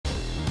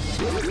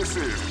This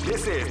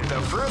is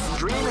the first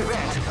dream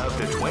event of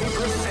the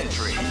 21st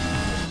century.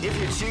 If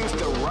you choose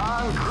the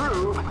wrong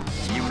groove,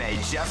 you may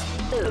just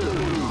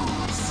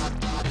lose.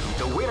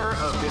 The winner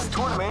of this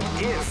tournament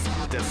is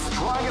the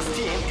strongest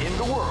team in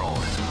the world.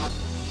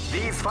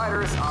 These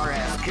fighters are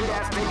as good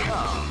as they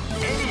come.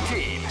 Any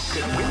team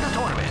could win the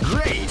tournament.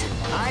 Great!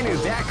 I knew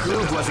that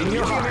groove was in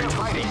your heart.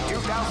 Fighting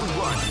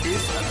 2001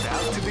 is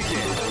about to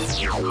begin.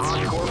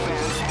 Hardcore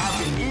fans have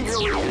been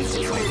eagerly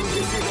anticipating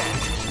this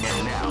event.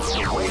 And now,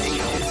 the waiting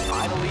is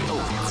finally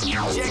over.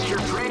 Check your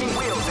training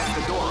wheels at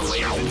the door,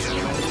 ladies and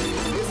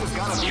gentlemen. This is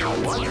gonna be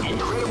one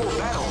incredible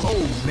battle.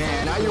 Oh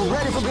man, are you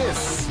ready for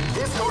this?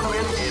 This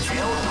tournament is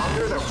held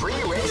under the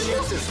free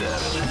ratio system.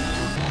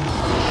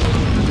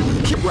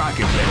 Keep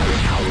rocking, baby.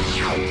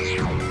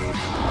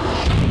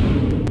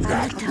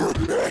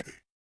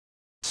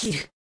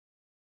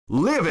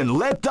 Live and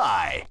let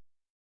die.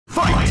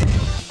 Fight!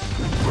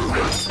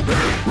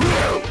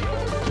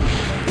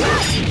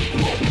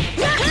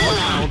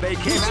 Wow, they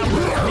came out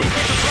with a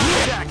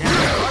sneak attack at the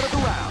start of the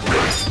round.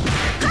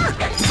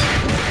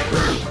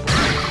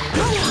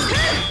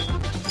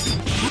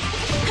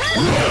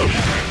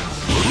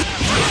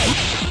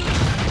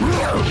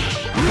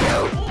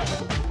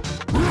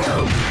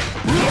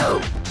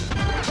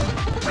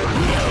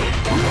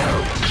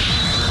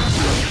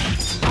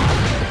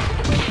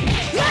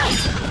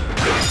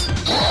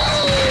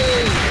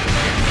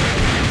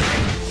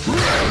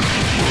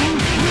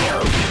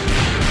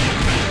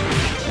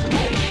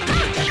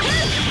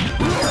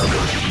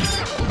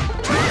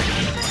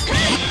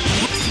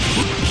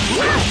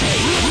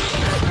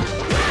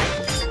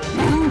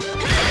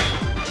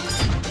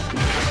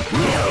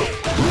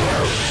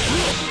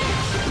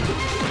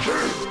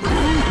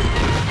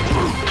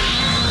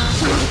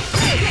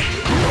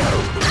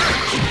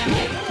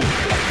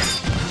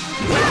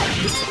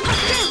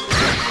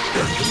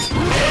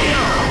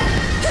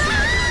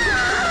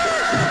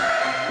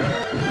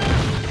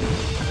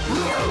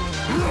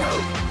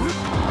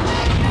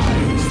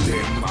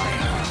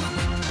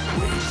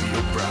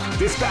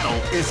 This battle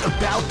is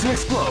about to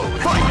explode.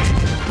 Fight!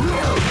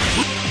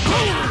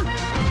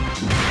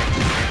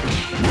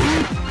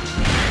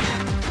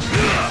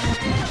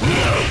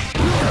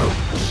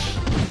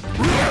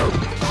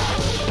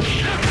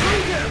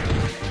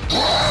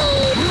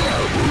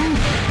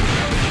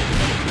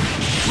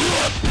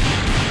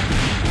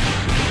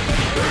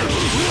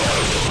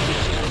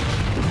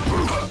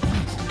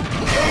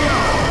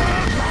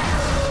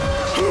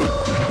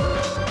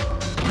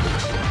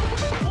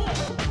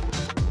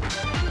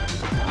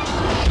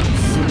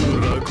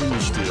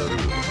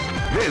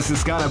 This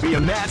is gonna be a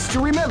match to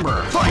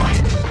remember.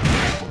 Fight!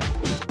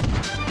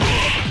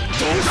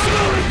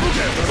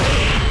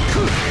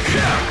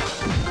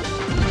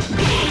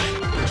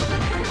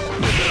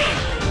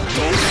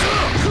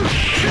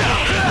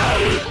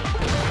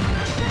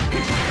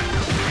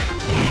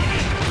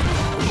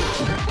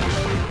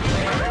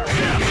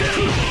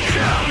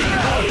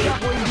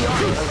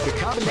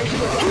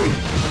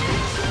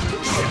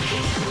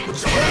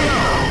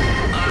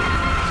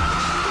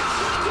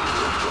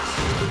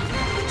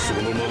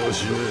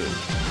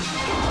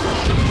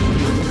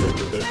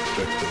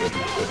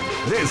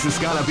 This is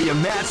gonna be a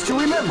match to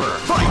remember.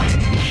 Fight!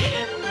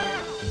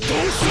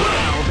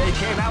 Wow, they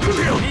came out with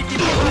a sneaky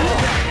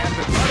attack at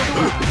the start of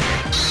the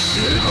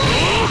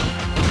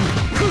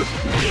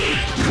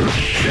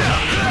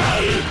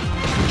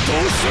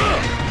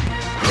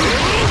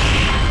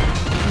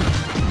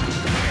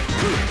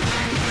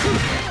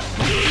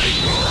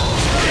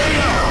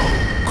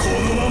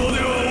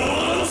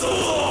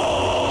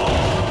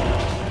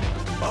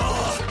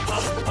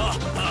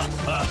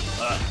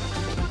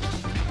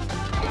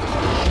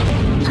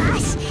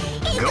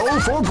Go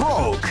for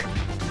broke!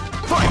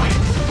 Fight!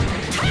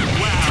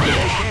 Wow,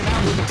 they came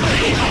out with a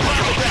sneaky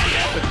attack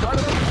at the start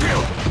of the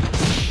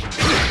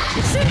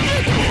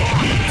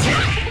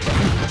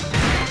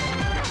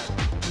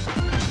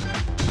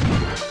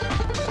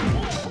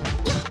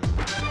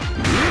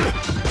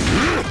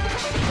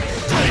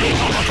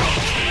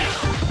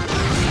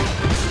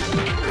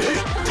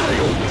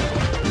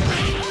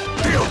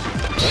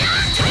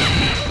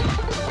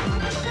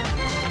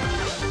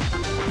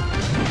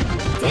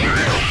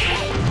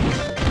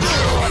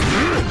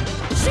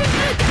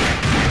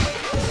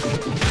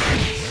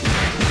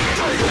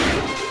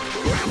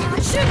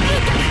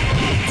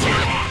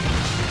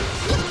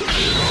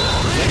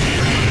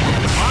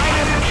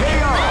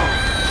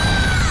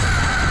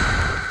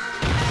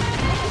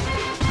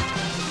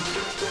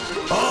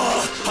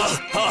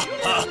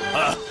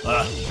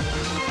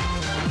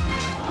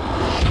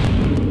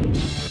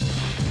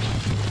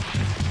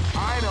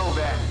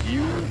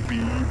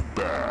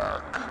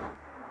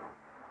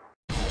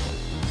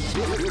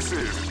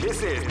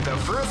This is the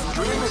first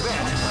dream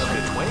event of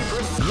the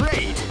 21st.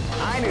 Great!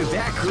 I knew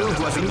that groove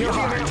was in your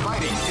heart.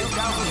 Fighting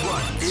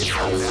 2001 is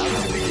about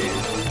to begin.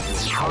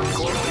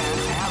 Hardcore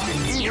fans have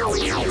been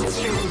eagerly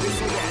anticipating this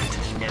event,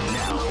 and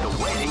now the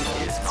waiting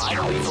is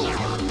finally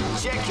over.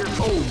 Check your...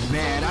 Oh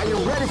man, are you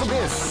ready for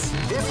this?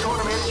 This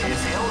tournament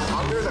is held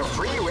under the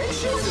free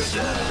ratio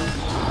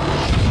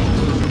system.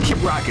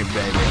 Keep rocking,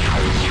 baby.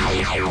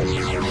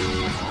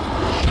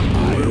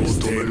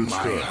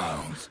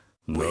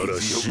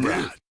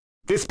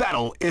 This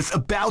battle is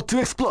about to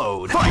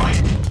explode.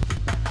 Fight!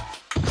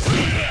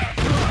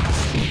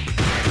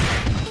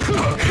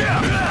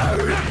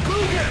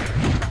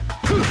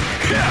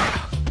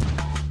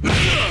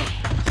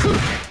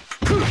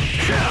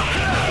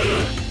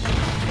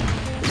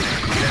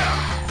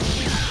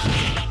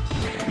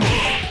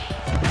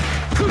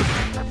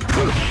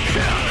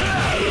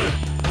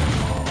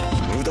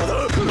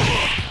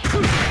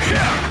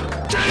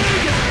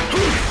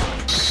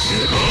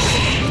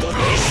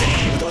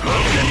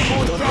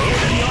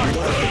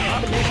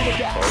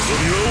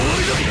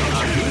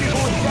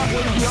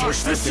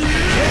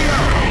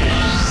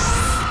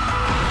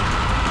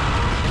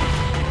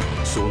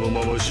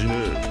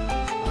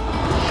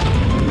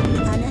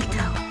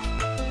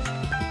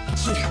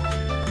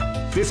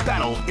 This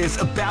battle is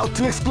about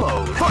to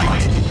explode.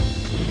 Fight!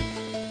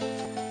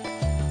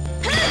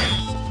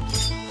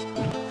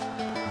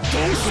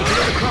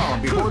 Stay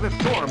calm before the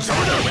storm comes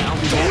around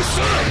the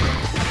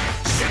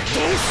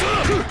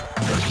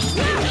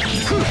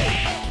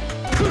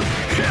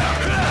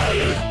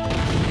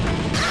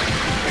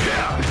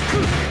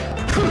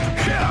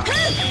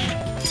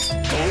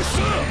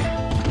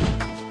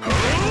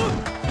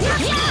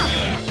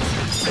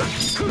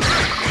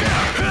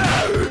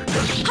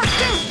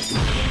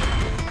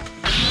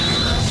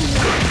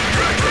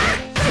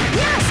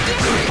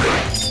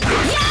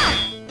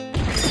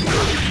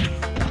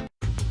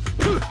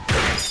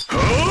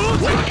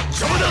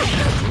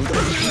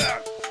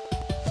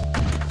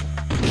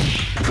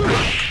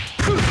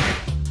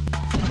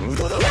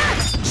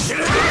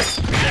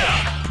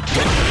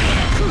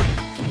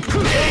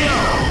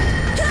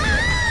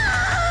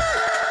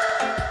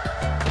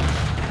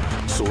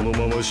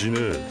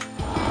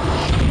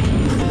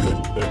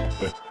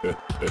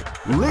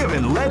Live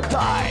and let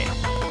die.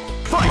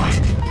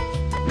 Fight!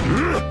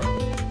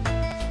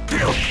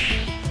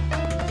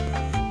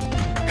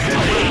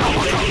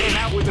 Came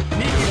out with a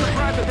sneaky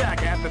surprise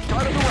attack at the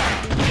start of the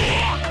round.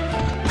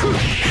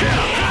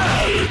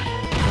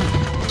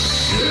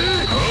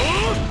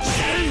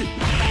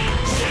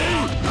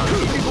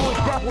 Beautiful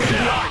step with the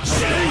arch.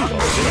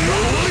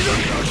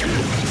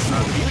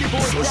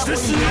 Beautiful step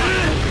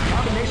with the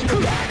combination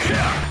attack.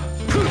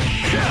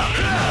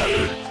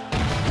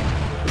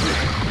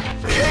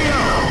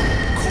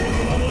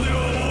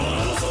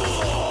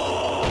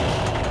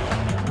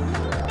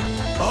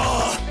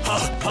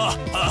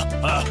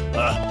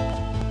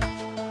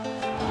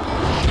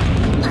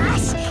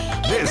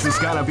 This is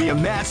gonna be a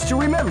match to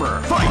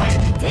remember. Fight!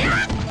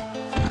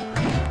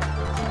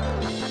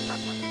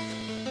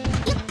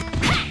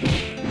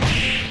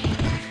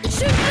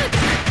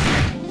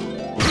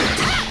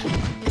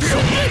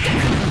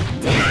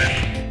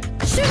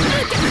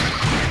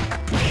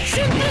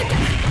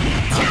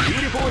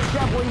 Beautiful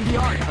exampling the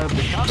art of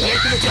the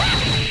combination attack.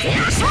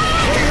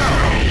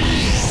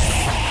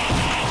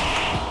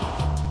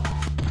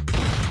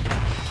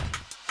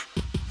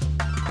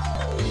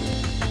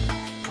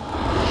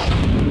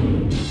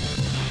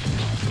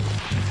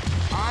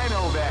 I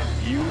know that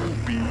you'll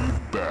be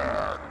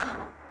back.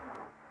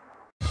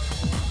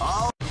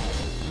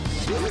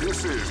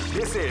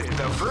 This is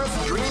the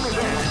first dream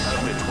event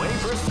of the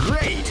 21st.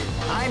 Great!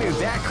 I knew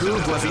that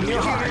groove was in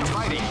your heart.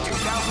 Fighting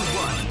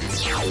 2001.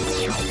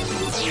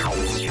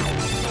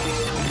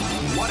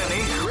 What an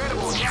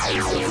incredible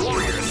gathering of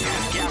warriors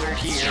has gathered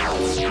here.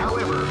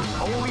 However,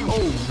 only...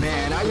 Oh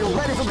man, are you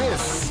ready for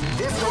this?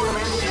 This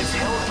tournament is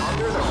held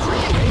under the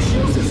free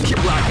ratio system.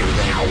 Keep rocking,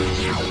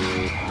 baby.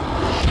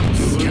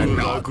 You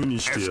cannot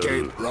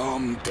escape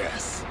from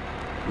death.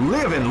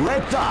 Live and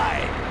let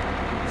die.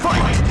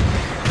 Fight!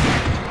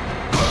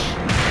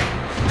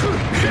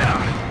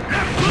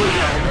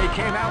 They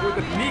came out with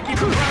a sneaky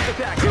surprise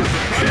attack.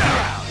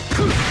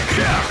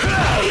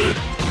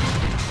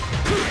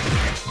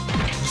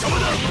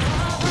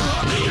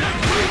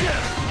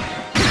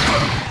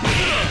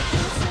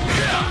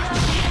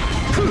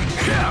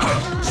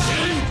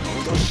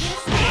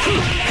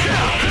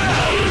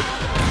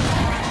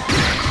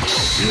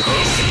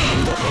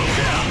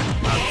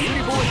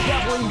 Beautiful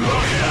exampling the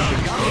art of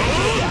the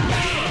combination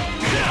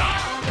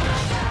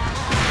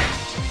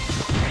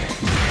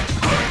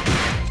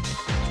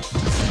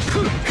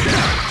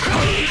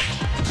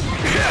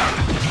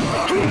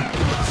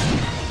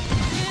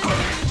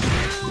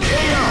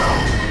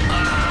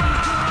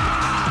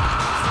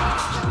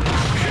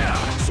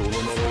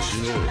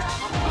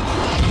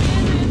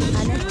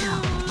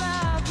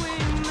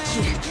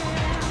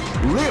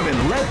Live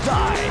and let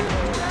die.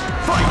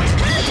 Fight!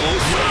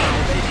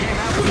 They came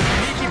out with a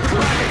sneaky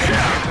surprise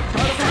attack.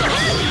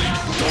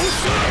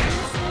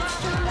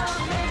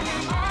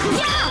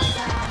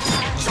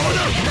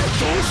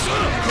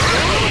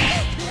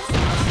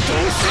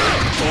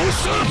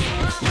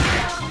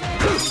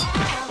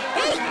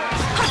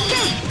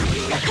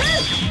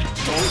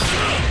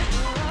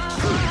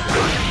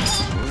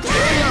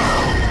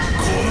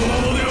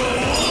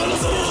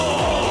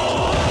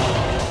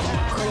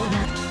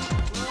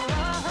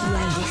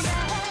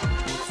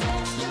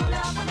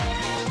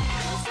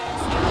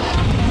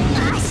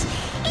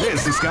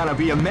 This is gonna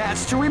be a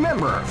match to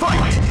remember.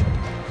 Fight!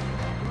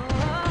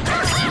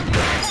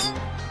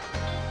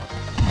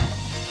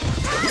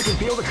 You can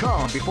feel the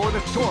calm before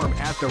the storm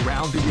as the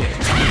round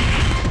begins.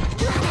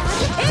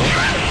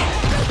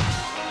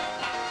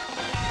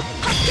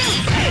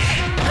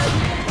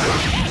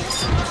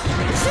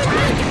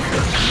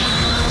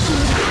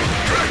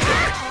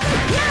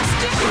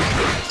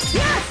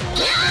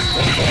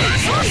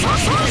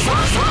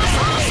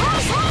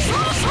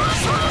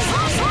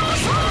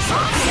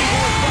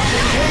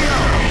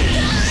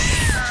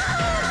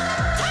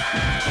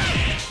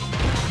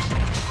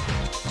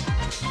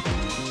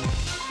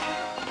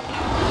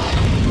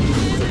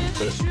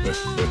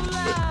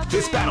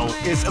 This battle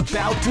is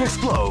about to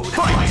explode.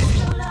 Fight!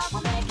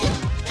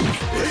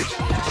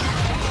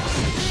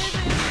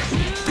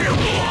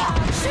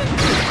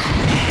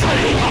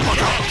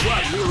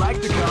 What, you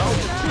like to go?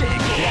 Big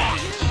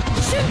dash.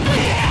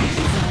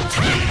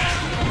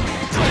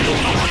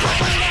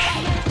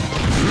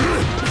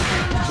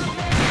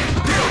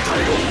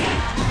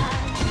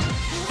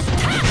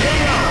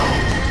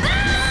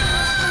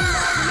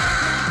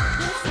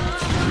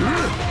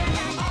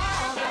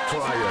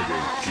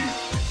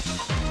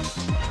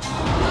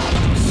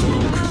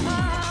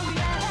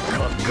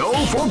 Go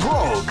for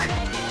broke!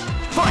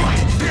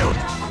 Fight!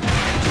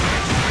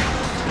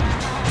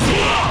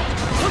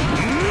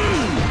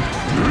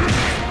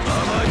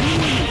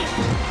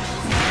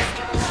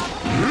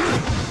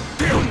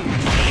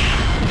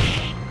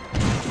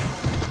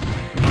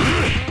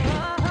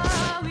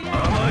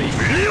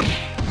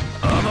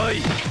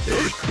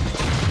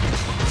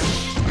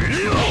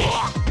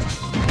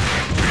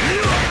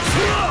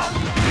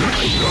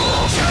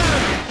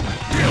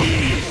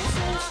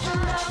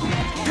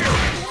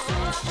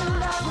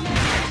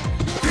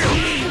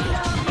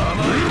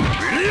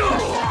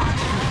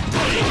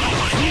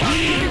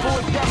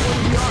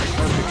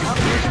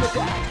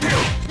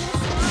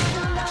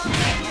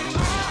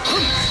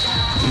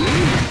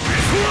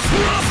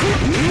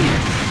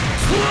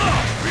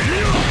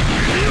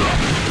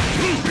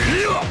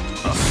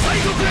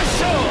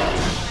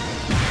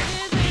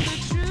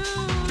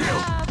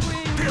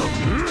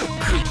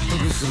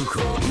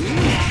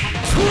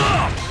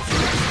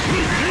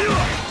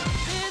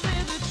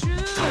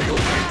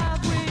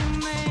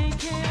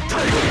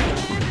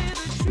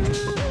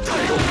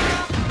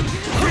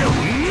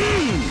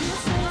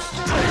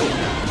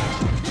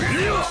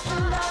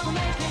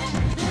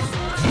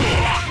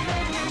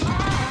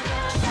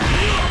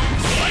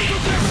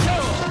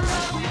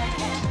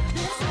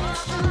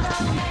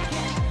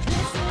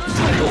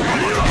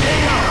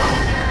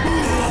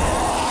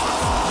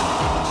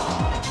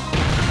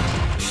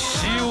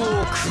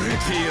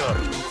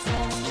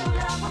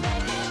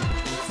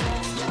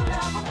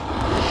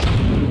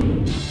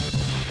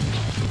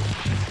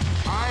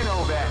 I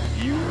know that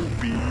you'll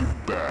be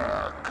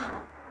back.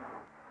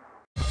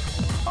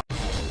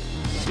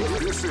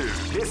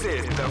 This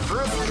is the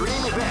first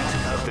dream event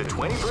of the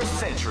 21st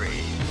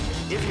century.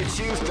 If you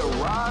choose the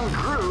wrong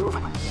groove,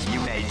 you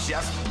may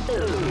just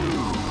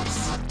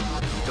lose.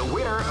 The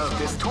winner of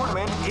this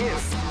tournament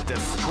is the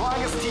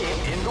strongest team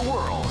in the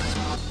world.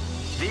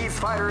 These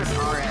fighters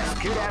are as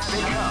good as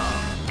they come.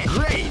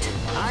 Great!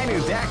 I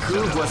knew that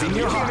groove was in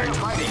your heart.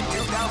 Fighting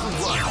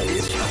 2001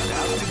 is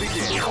about to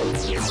begin.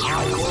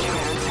 Hardcore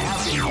fans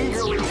have been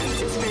eagerly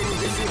anticipating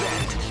this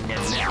event,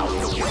 and now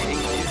the waiting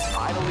is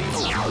finally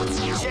over.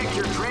 Check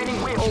your training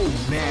wheel. Oh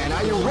man,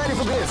 are you ready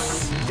for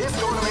this? This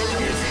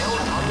tournament is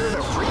held under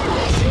the free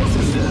ratio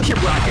system. Keep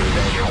rocking,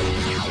 baby.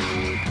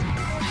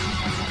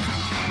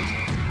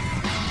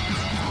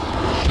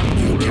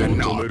 You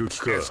cannot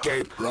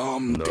escape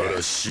from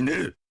this.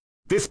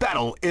 This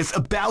battle is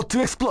about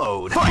to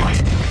explode. Fight!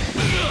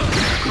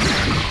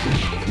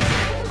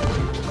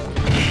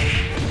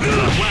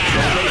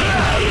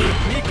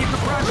 Sneaky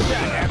surprise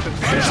attack at the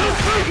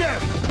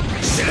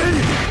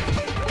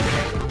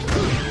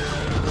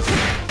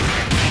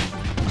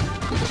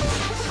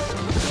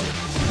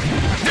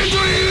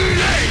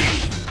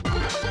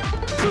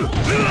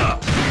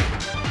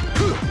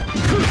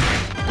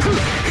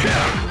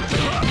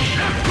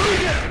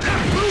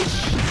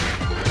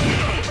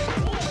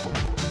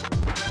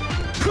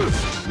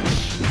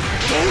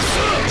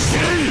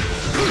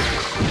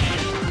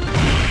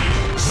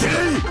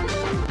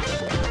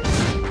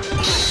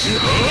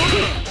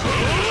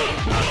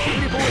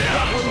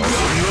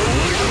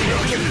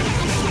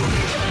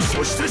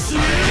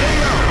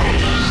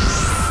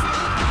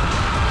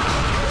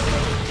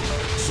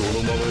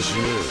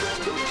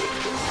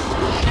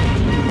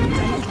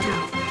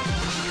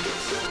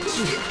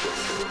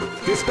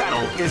This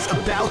battle is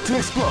about to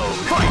explode.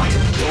 Fight!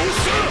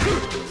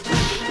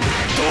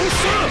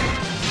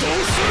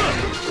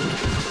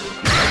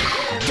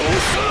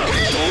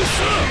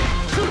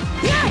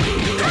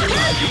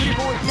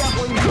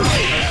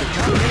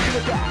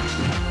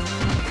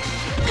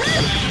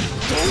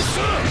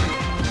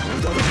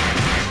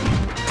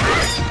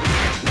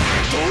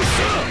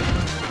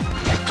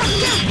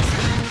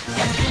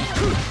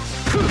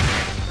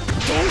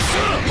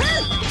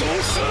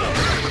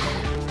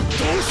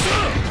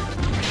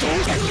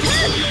 これが依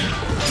頼で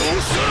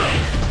す。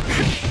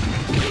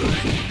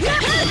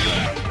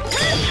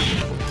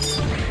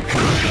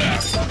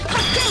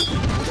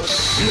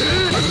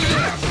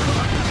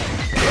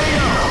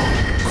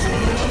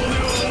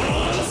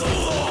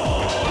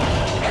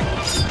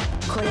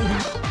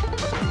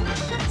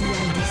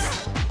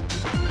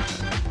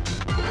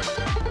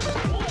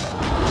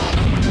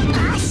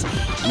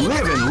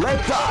 Live and let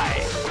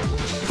die.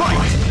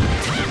 Fight!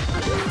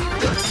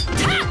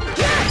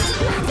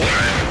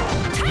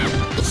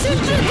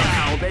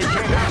 Wow, they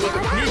came out with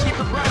a sneaky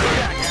surprise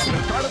attack at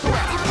the start of the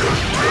round.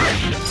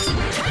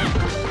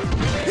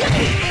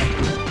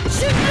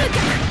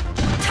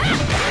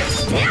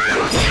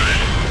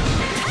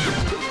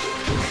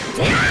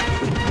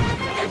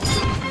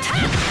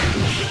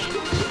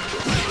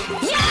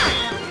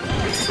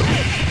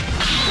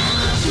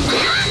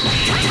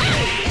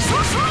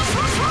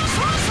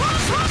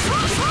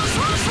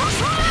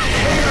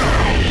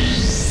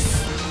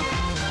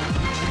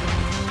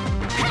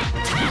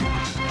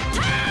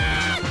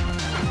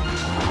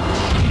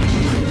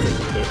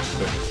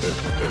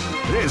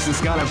 This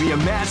is gonna be a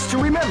match to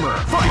remember.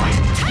 Fight!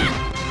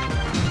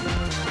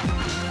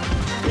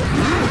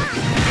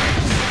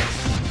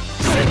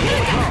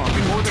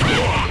 Before the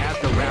clock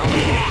at the round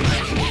begins.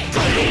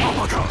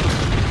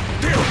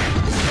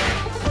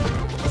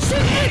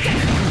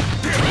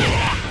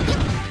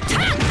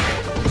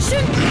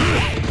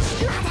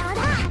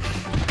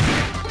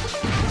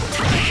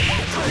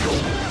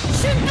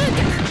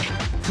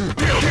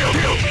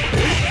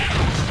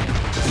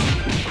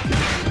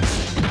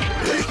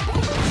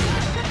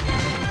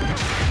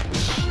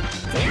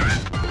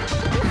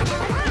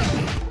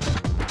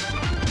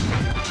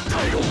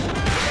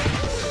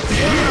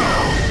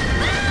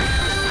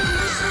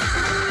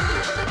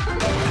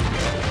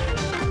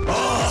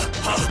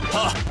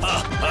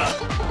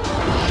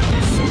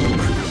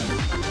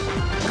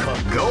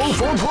 Go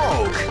for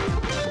broke!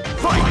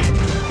 Fight!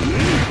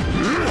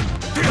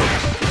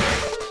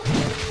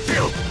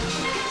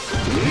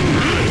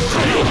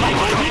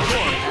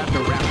 At the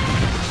round.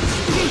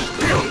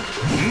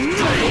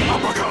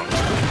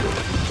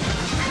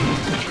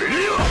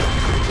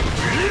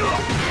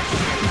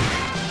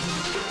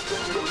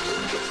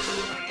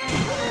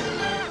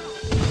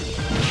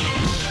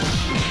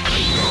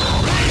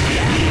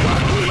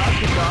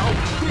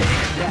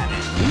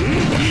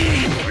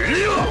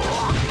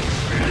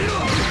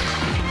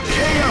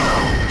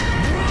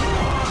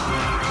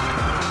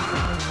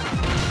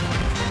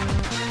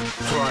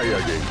 Try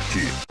again,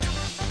 kid.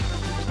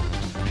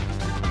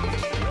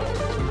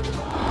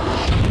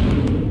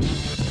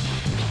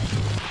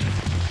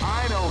 I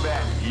know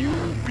that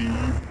you'll be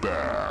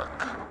back.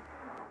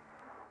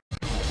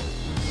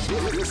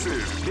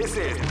 This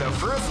is the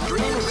first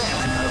dream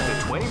event of the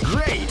 20.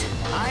 Great!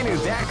 I knew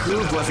that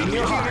groove was in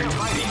your heart.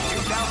 Fighting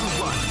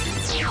 2001.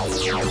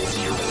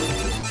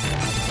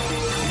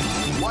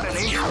 What an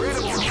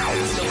incredible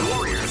cast of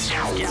warriors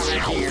gathered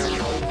here.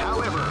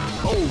 However,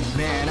 oh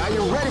man, are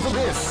you ready for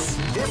this?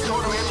 This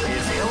tournament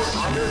is held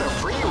under the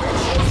free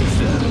ratio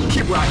system.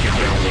 Keep rocking.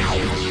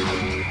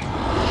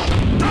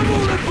 Double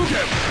red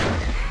bouquet.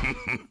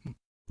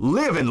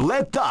 Live and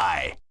let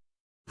die.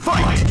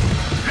 Fight! They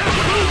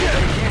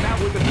came out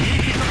with a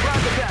sneaky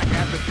surprise attack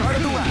at the start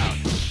of the round.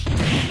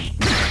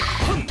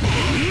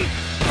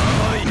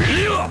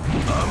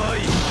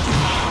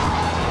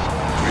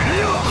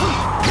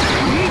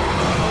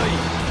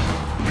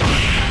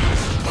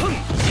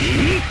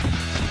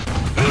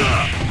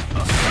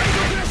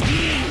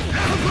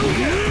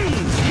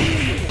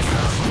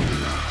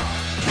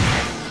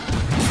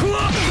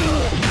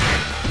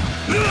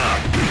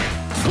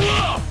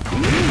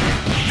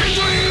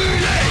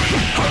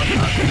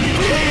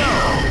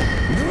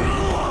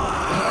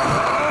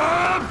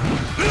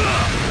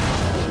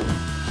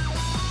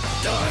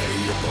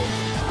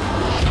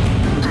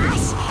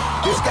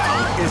 This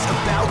battle is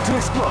about to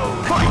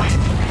explode. Fight!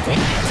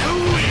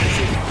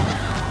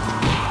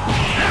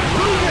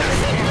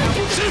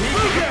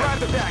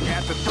 Surprise attack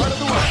at the start of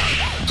the round.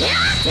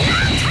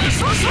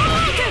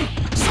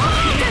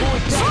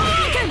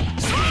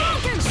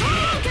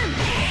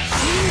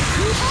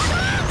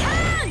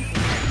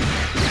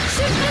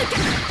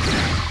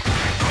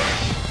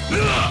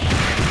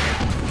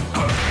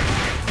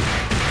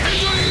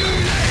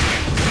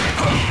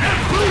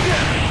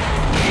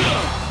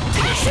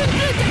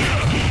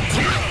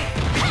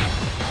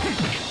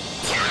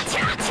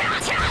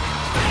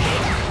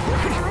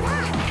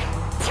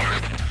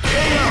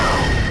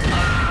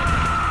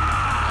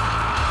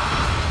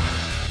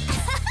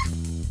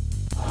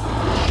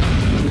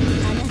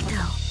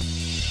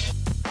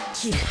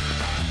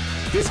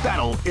 This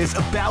battle is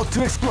about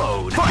to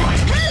explode. Fight!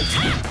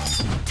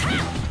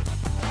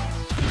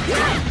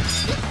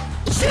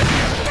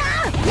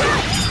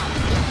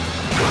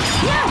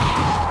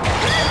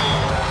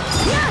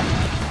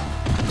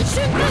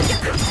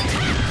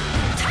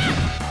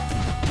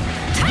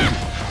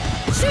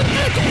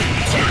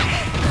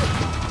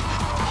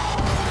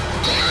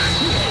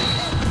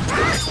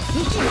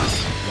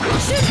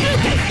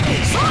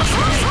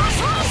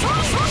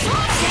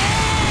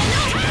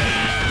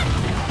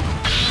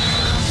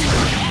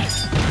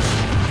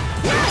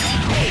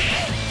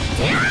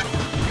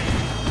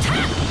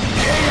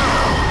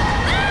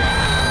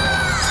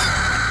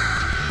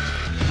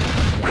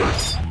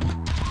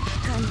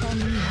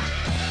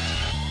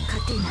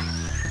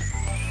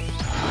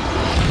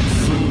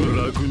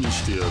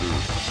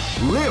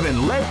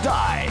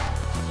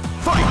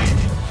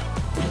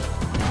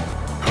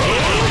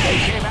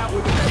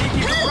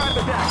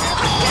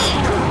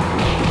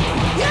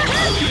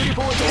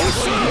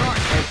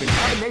 of the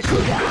combination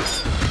attack.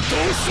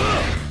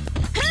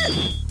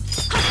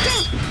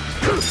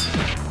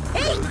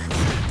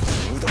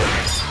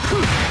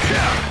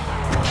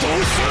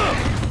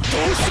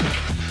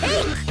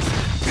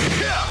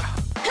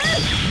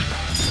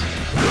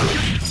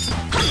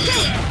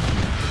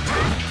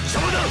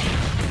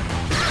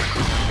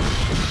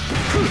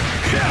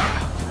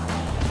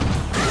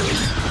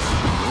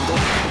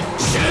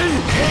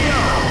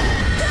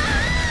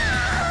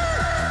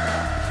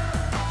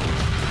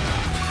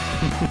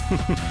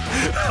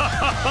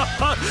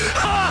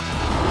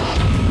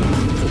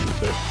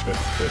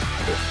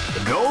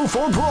 Go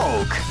for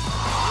broke.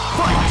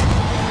 Fight.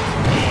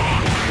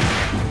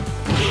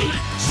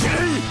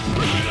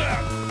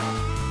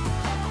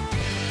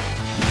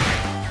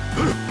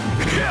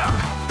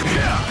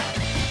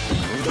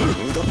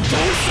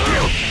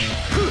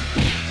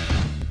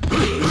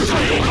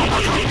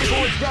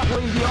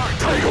 Grappling the art.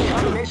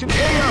 Combination KO.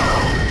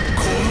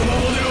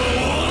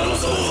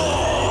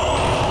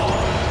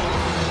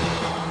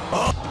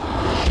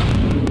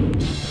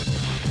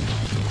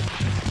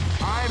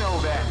 I know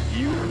that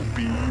you'll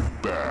be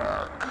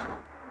back.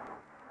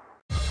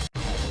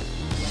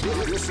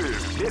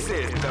 This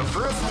is the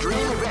first dream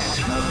event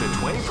of the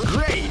 21st.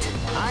 Great!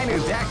 I knew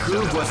that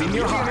groove was in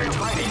your heart.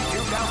 Fighting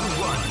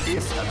 2001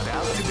 is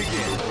about to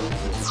begin.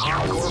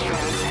 Hardcore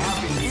fans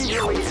have been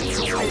eagerly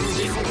anticipating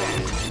this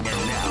event, and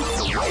now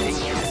the waiting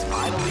is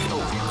finally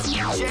over.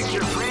 Check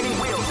your training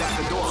wheels at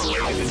the door,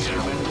 ladies and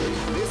gentlemen.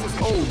 This is.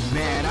 Oh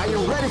man, are you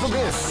ready for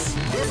this?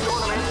 This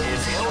tournament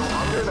is held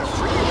under the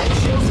free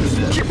ratio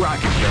system. Keep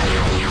rocking.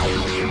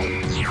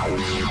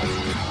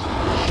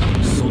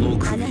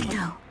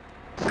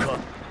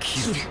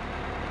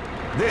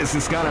 This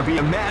is gonna be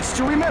a match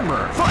to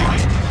remember.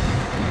 Fight!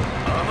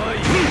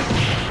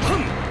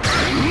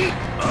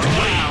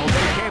 Wow,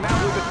 they came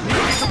out with a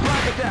sneaky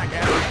surprise attack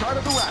at the start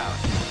of the round.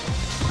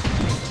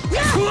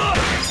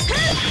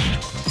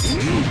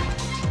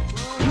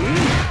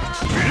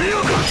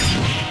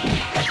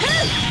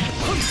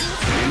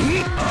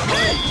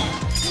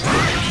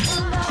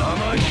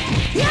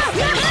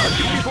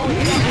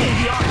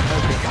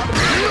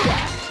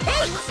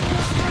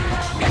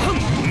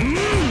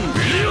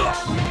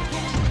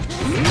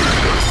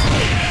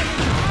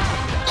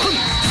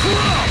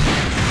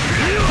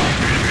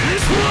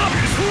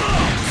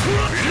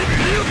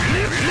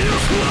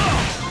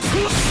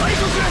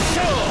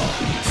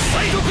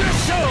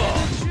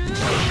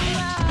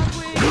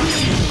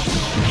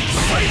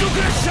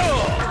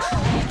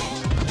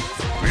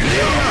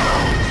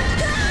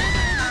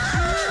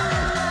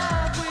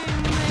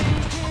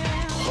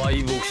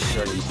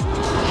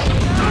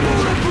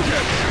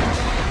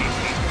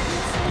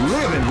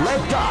 Live and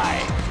let die.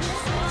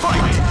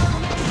 Fight!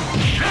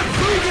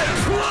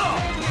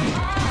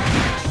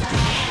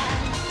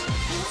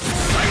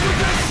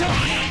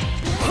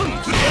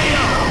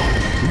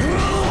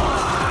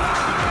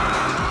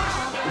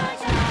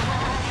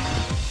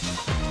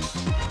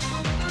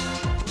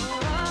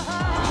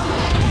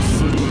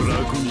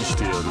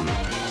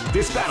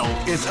 This battle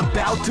is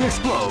about to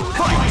explode.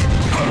 Fight!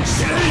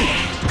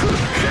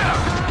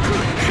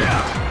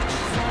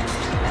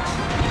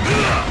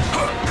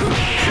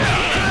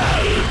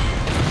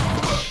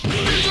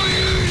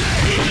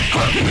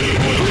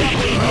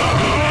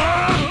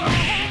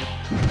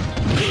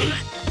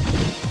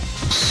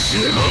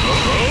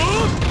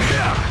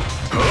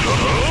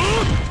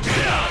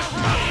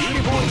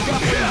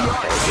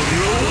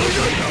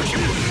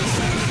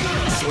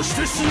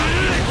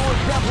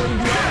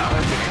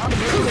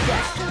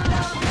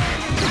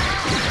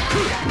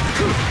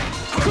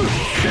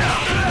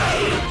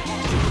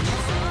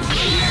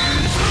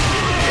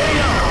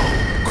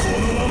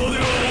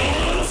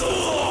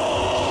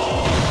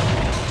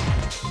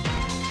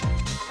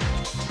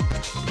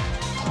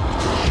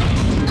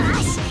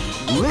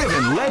 Live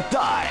and let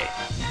die.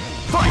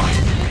 Fight!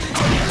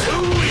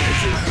 Too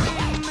easy.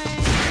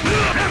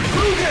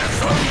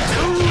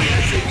 Too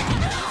easy.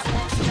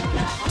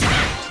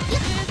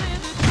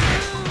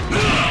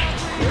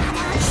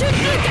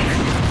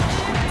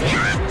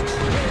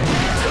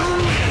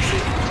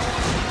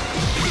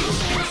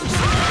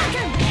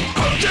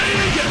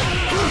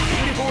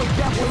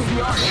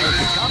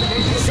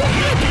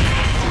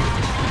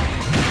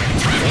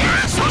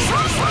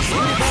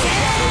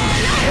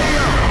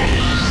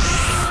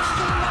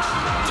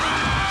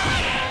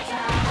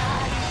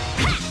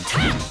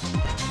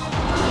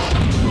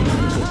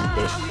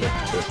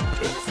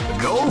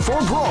 Go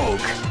for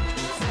broke.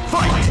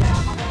 Fight!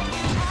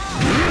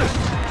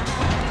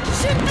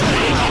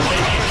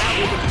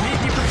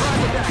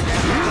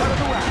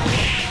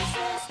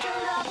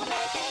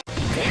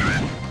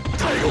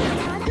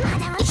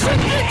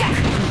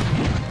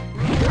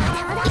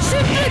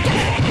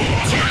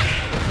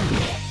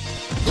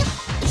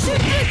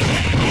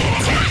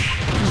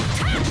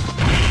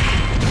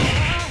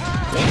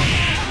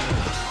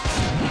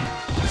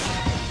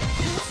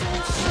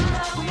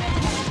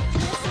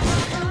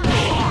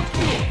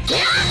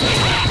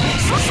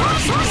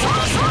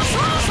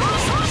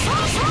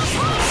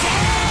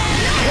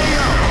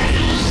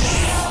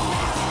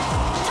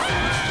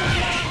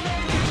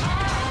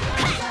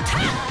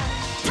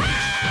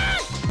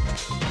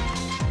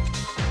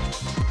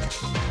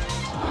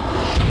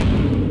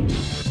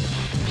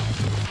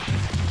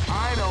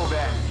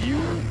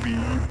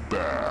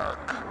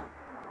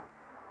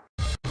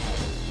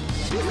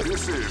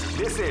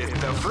 This is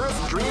the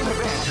first dream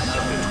event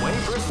of the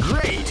 21st.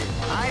 Great!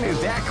 I knew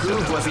that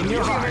groove was in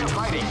your heart.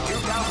 Fighting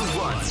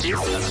 2001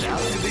 is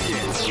about to begin.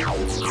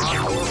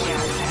 Hardcore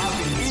fans have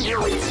been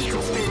eagerly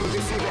anticipating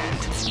this event.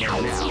 And now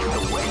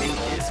the waiting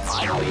is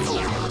finally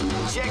over.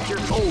 Check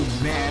your... Oh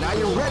man, are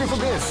you ready for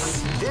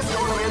this? This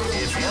tournament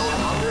is held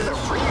under the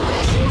free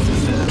ratio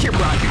system. Keep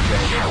rocking,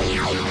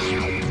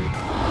 baby.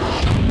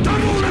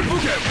 Double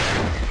Replicate!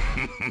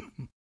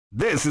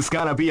 This is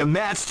gonna be a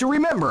match to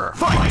remember.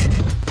 Fight!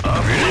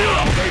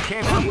 They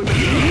came out with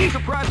a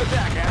surprise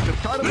attack at the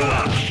start of the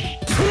round.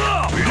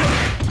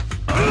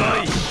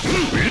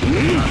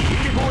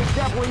 People is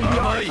definitely the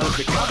art of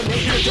the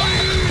combination attack.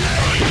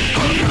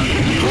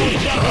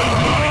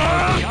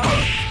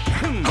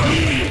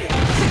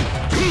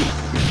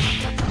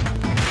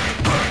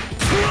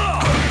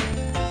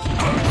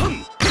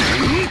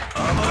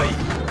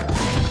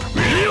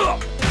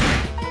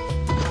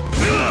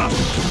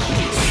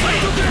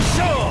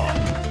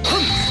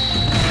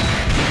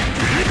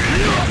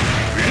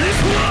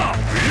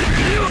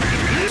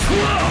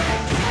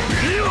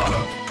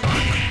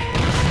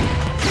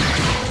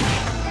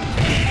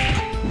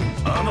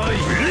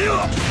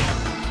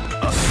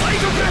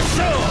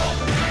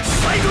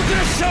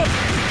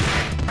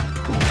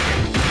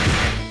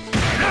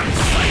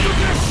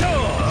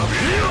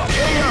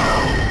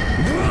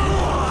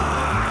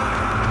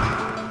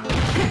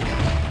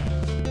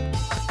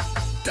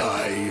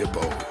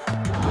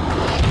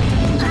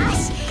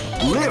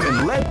 Live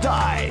and let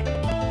die.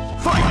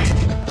 Fight!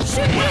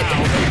 Surprise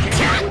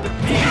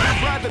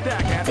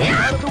attack at the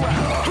start of the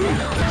round.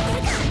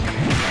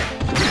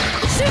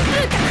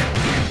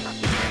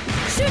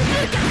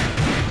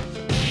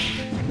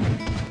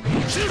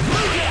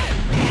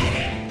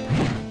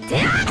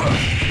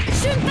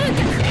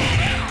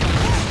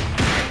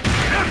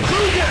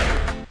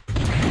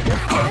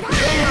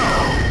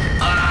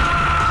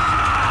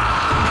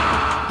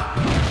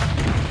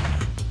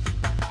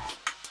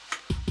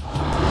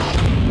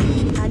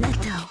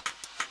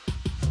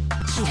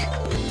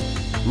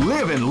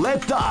 Live and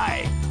let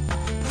die.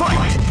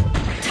 Fight!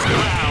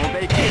 Now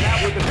they came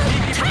out with a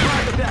sneaky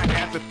surprise attack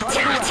at the start of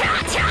the round.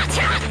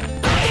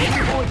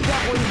 People is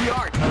definitely the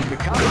art of the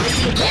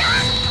combination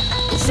attack.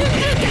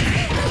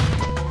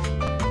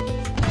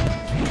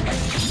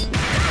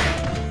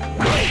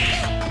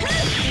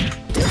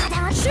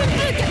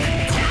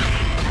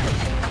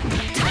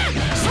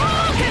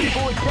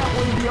 People is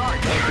definitely the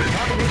art of the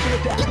combination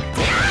attack.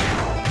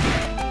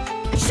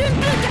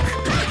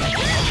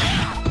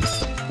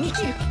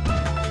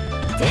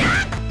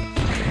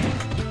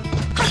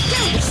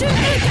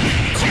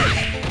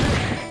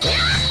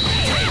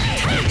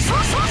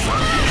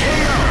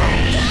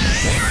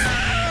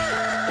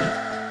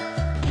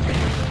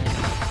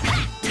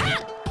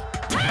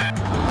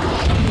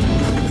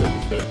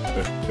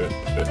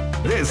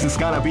 This is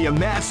gonna be a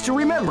match to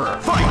remember.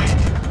 Fight!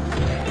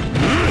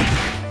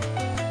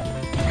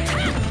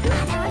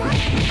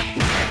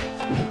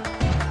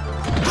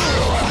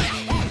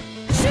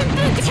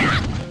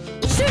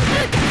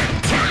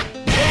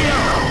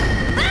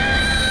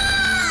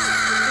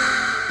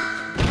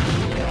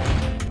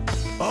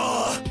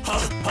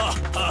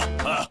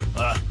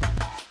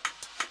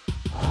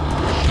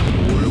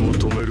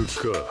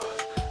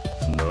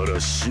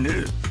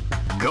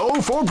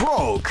 Go for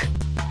broke.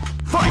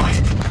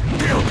 Fight!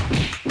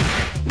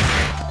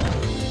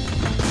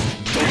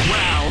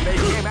 Wow, they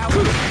came out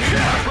with a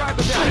surprise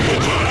attack.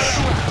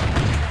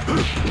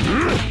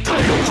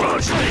 Tiger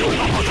Crush!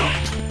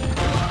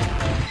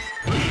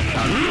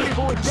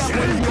 People with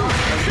definitely the art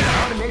of the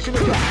combination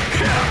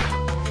attack.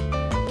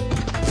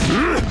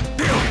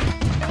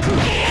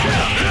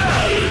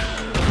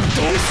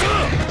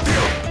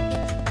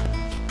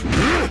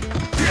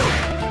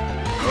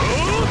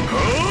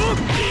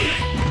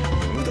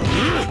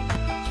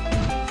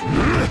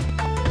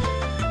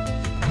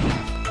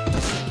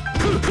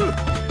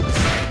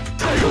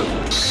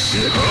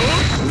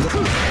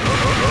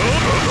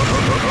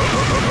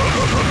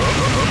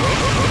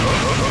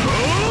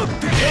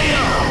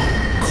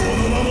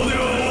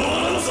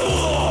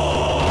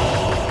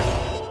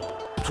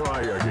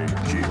 Try again,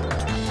 kid.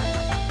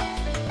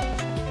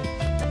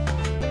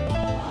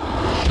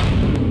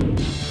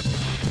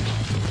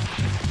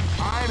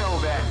 I know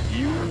that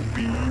you'll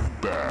be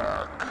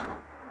back.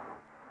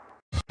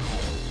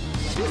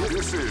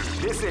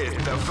 This is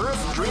the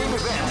first dream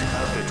event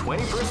of the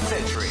 21st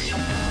century.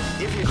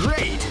 If you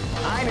great,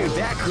 I knew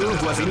that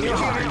groove was in your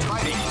heart.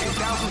 Fighting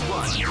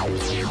 2001.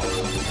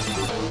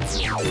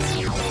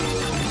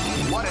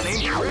 What an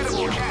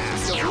incredible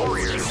cast of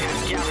warriors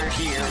has gathered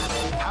here.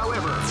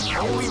 However,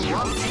 only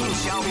one team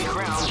shall be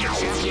crowned the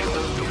champion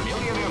of the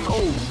Millionaire.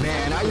 Oh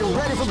man, are you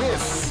ready for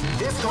this?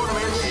 This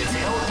tournament is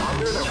held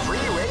under the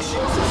free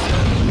ratio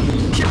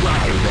system. Keep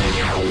rocking,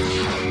 baby.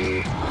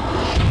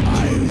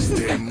 I'll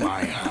stay in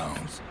my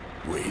house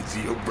with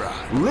your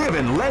bride. Live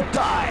and let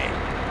die.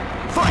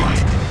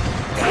 Fight!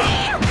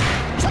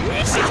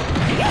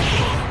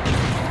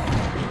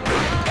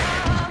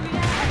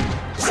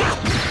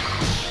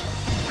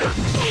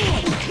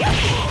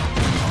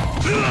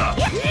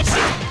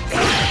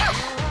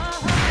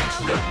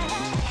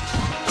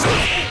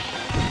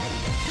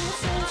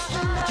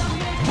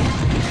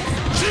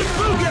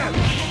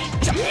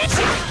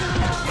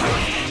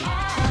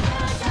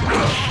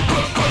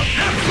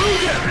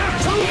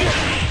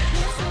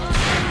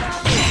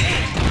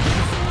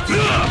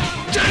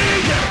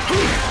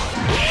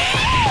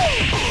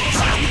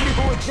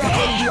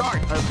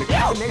 of the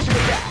combination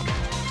attack.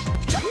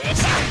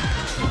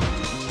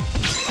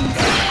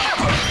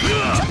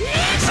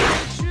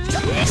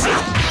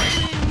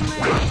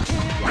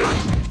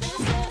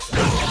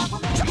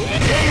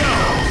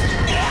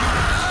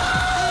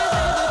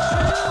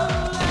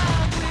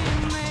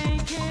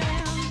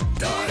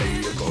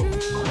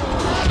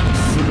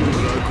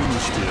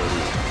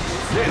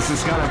 This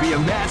is gonna be a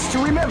match to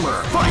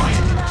remember. Fight!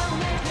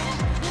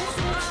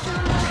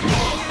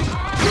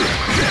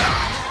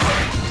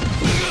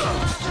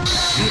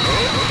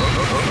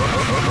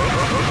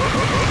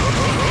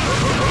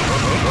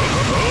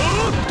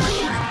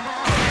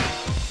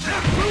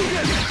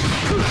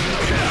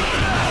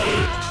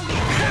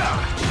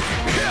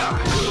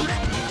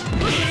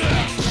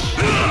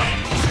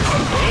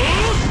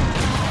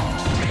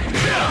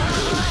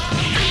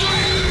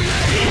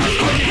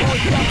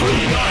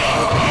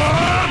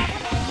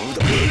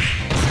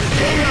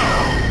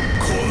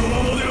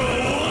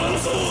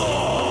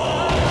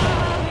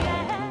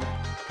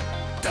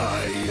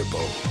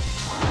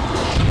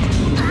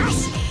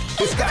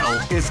 This battle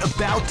is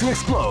about to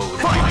explode.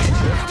 Fight!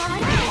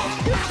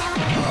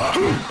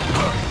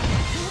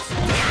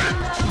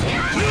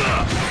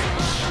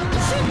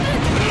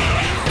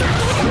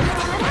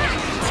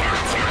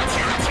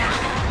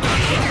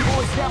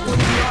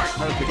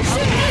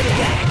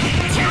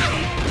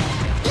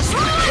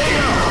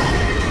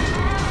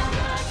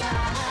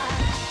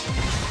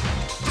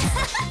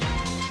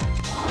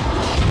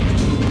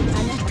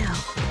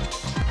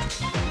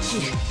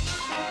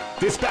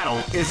 This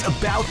battle is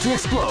about to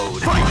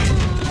explode. Fight!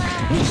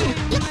 Wow,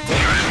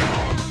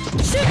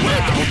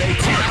 they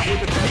came out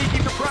with a sneaky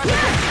surprise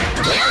attack.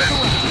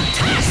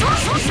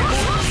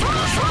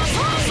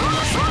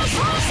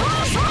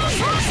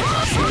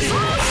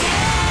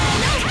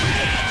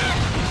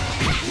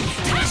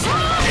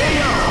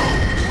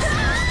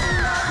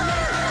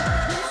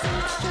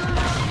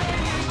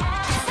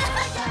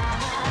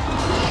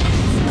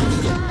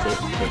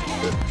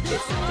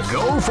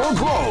 Go for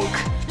broke.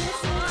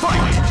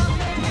 Fight!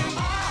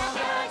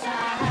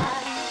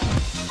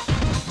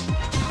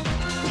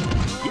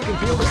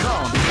 Feel the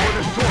calm before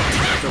the storm.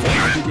 So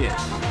let's begin.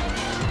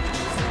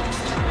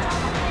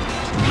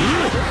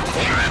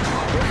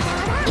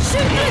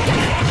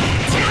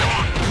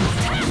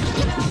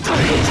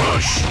 Title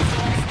rush.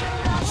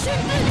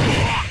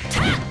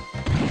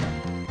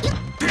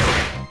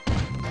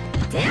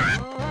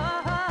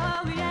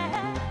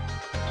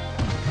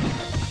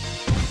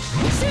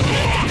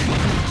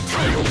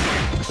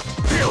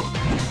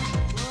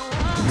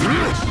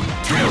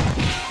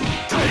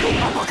 Title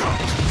uppercut.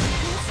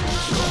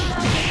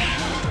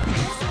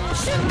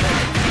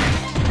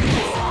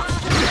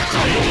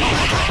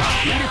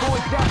 Beautiful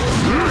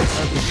establishment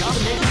of the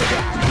combination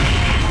attack.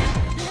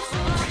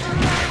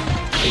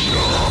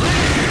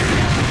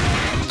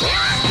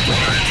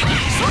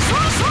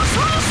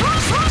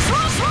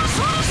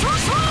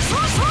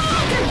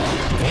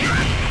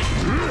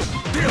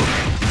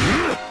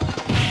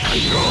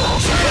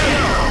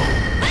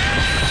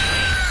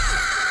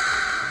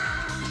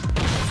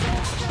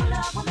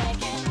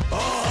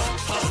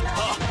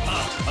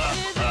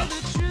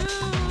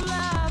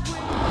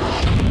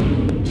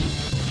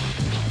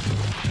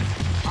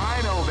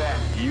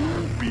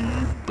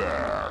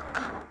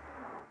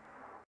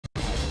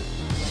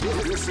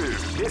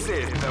 This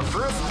is the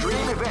first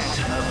dream event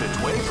of the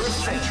 21st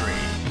century.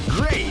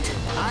 Great!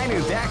 I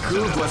knew that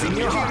groove was in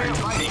your heart.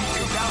 Fighting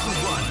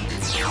 2001.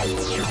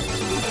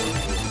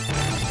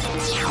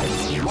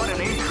 What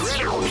an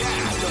incredible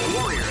cast of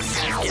warriors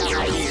has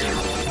gathered here.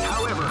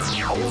 However,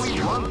 only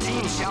one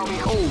team shall be.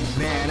 Oh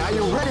man, are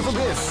you ready for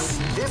this?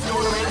 This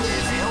tournament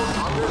is held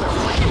under the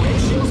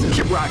regulations.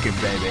 Keep rocking,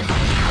 baby.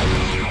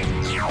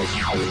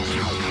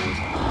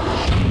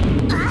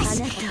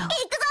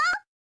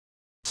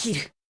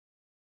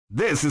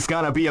 This is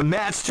gonna be a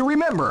match to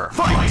remember.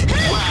 Fight!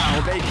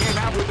 Wow, they came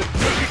out with a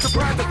sneaky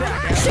surprise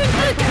attack. Wow,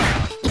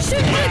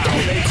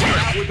 they came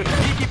out with a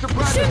sneaky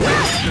surprise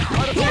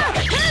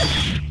attack.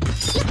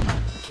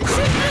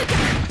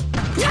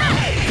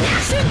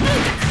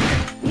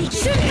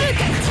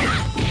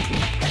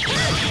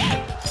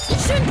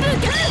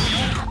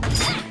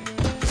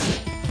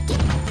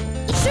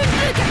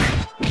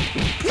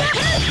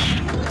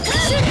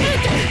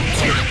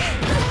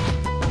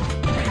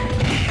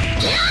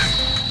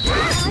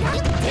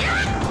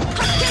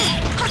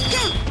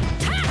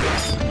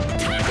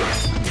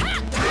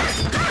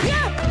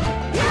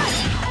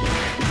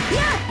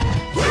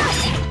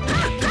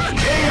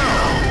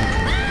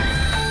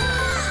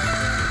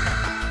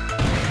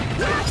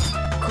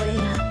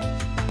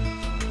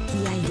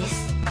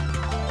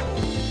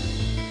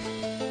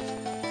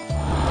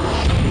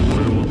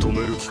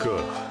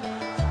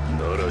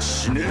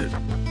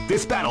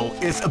 This battle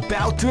is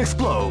about to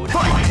explode.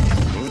 Fight!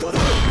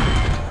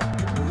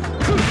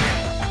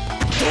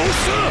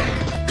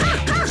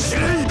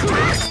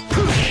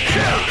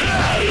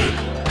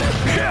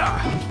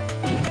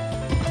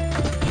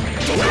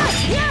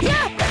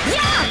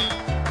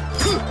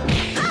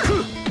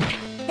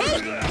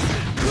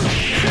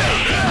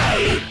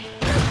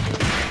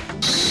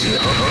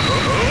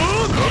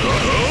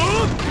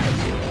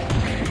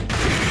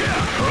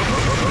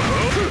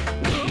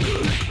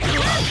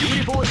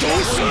 Beautiful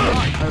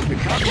attack of the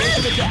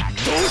combination attack.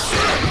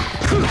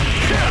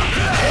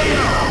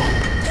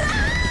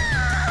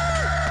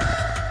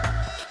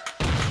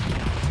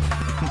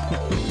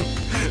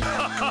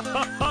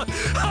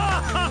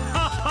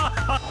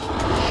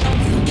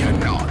 You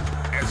cannot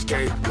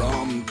escape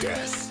from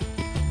death.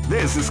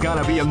 This is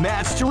gonna be a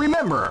match to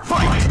remember.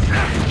 Fight!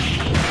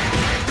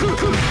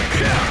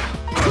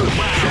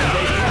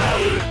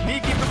 Me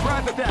keep the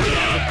surprise attack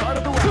as part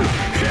of the round.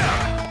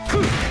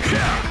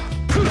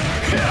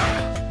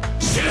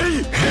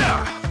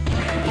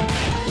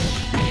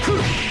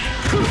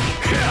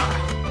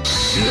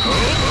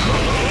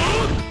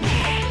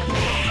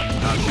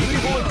 A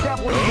beautiful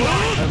example of the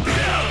art of the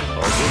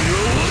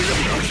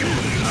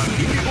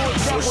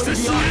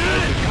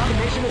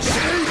combination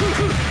attack.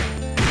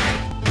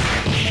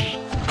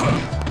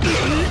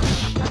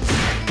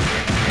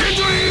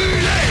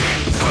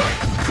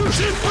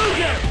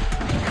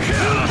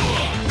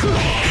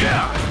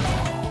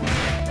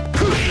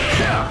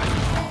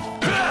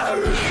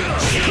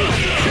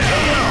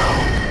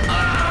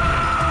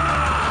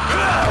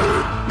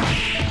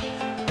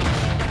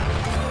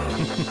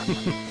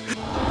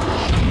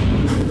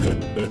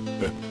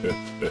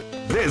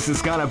 This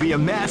is gonna be a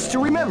match to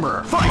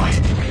remember. Fight!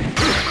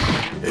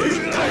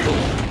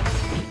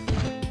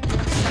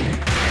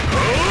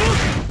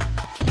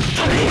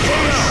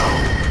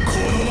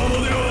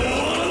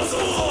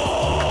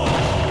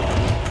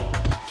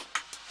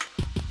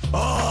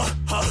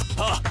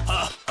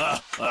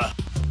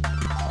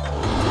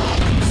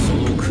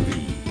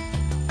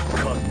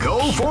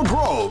 Go for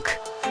broke.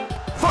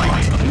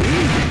 Fight!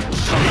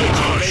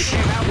 They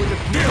came out with a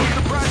beautiful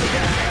surprise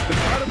attack at the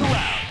start of the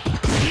round.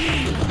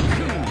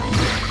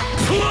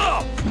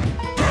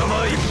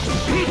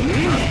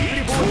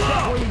 Beautiful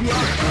example in the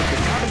art of the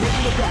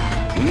combination attack.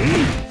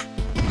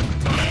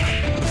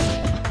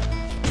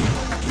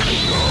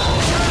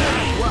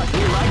 What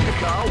we like to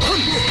call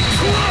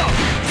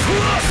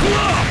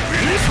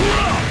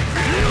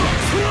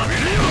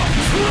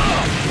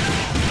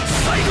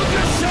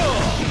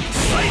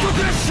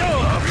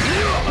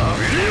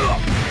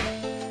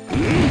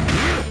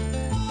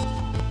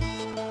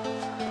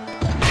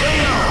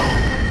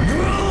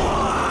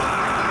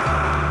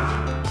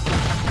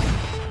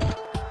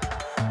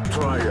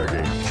Try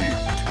again, kid.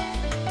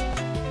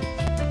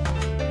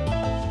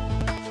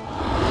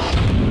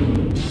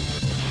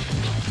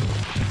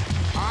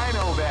 I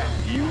know that.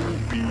 You'll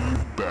be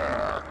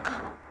back.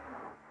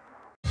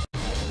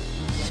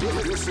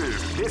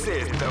 This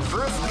is the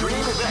first dream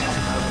event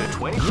of the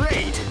 20.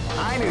 Great!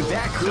 I knew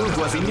that groove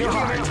was in your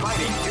heart.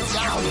 Fighting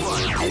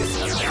 2001 is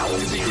about to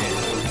begin.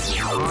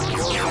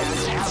 Hardcore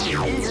fans have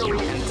been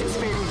eagerly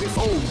anticipating this.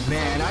 Oh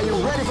man, are you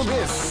ready for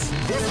this?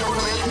 This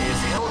tournament is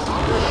held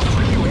under the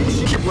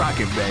regulation. Keep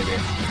rocking, baby.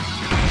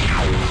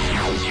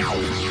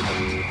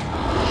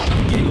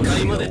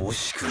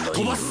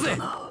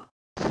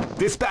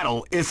 This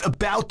battle is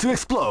about to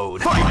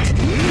explode. Fight!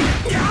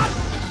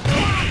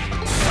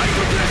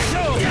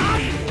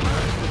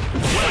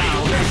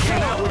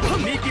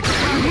 Mickey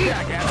surprise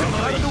attack at the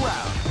start of the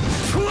round.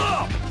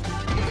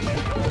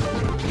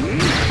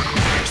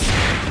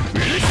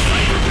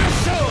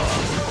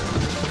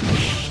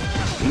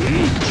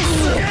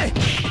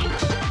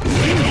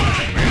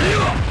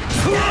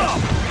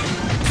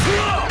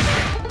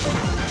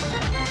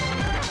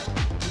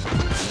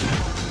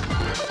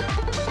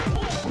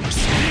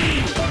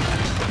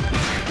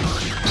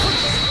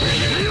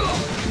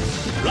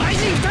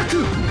 Rising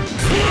Taku!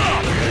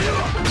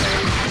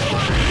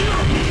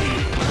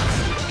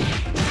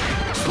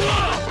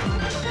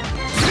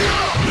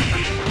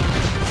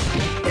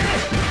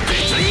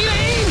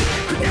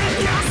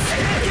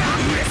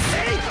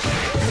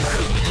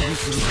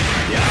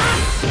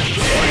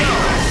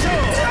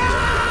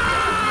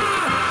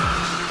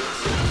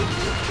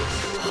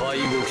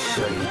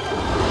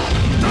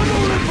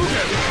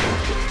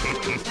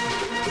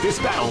 This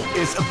battle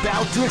is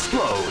about to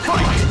explode.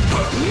 Fight!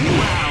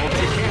 Wow,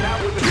 they came out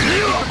with a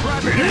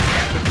surprise attack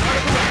at the start of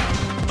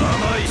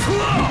the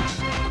round.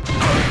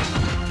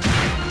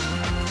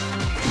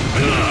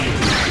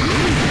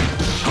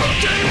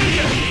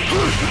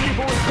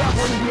 People stop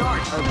winning the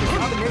art of the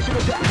combination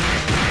attack.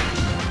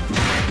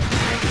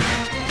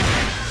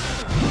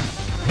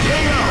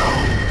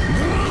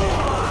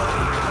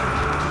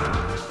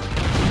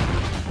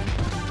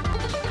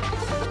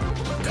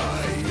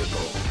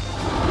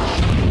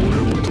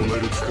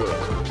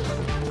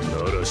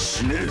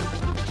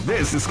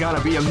 This is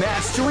gonna be a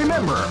match to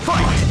remember.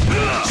 Fight!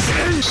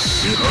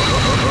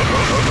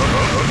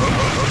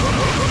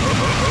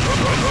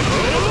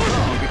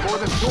 Before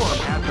the storm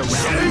at the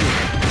round.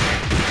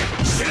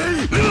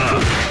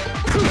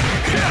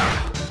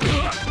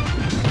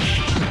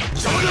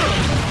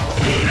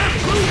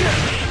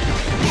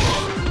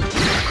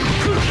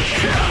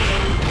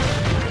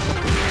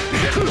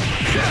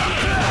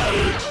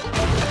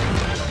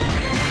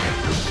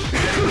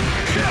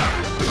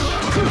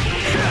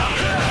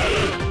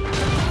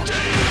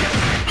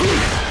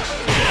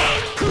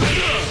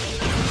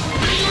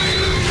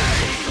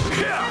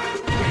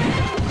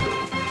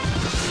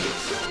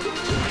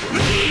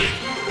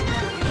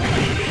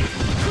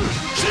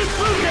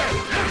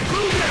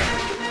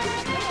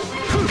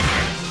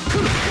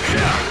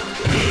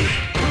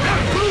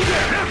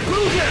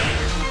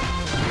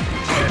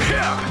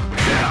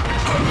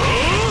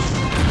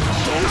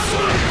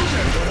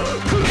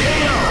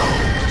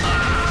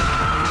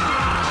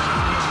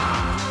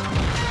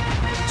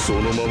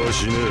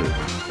 死ね。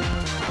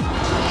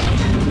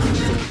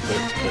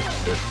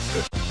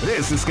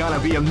 This is gonna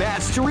be a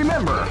match to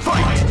remember.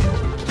 Fight!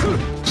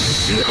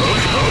 Came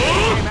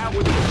out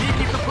with a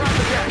sneaky surprise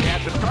attack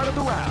at the start of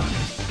the round.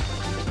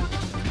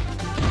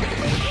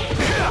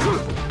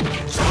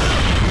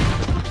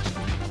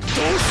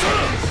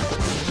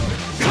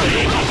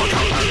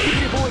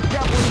 Beautiful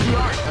example in the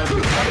art of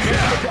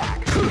defensive attack.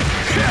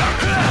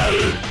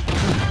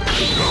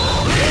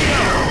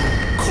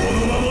 こ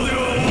のままでは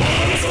終わ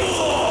らんぞ。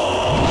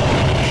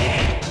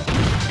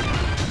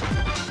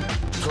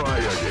 Try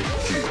again,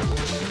 kid.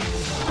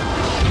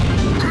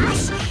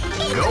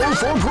 Go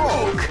for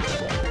broke!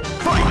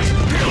 Fight!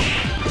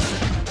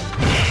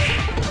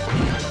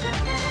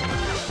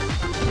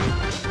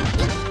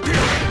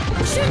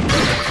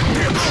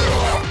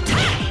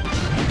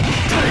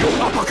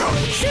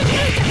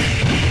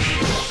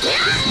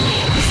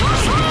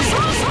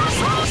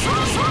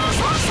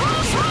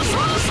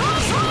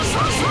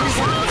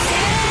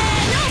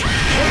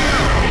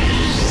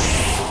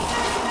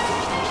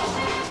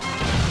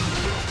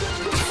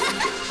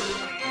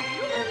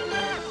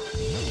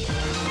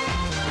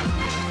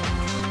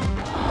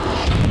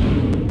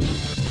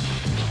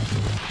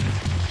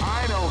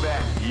 I know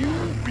that.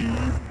 You'll be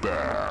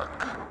back.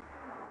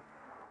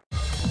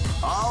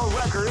 All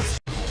records.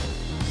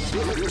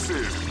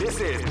 This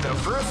is the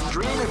first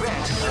dream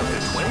event of the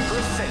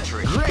 21st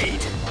century.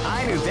 Great!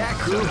 I knew that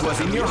groove was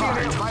in your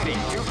heart. Fighting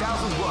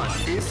 2001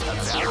 is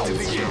about to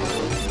begin.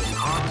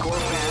 Hardcore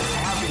fans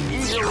have been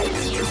eagerly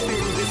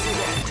anticipating this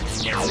event.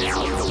 And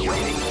now the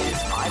waiting is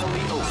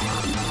finally over.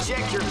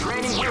 Check your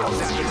training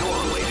wheels at the door,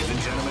 ladies and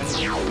gentlemen.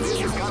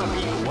 This is gonna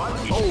be one.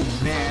 Oh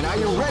man, are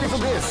you ready for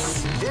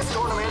this? This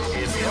tournament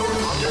is held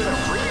under the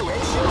free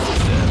ratio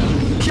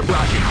system. Keep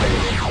rocking,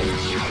 baby.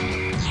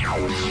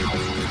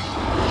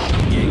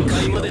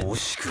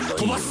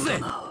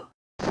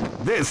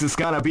 This is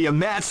gonna be a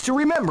match to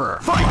remember.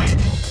 Fight!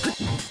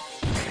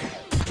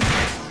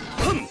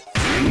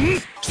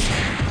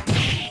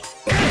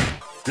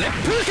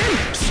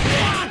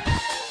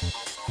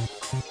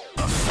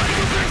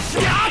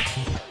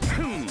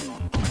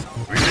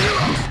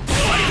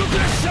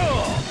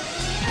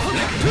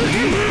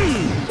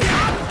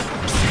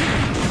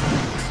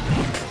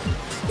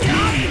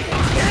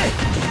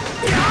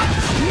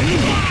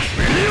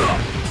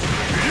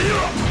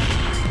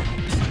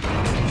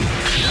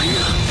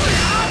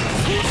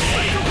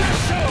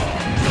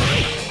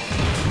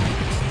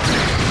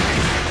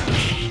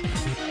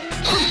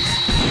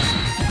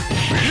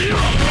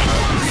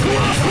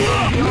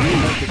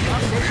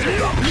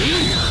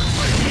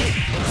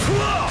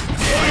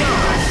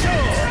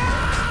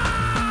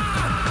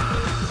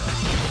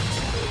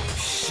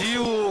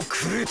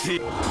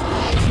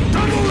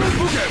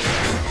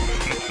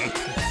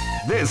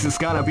 This is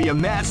gonna be a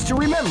match to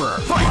remember.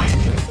 Fight!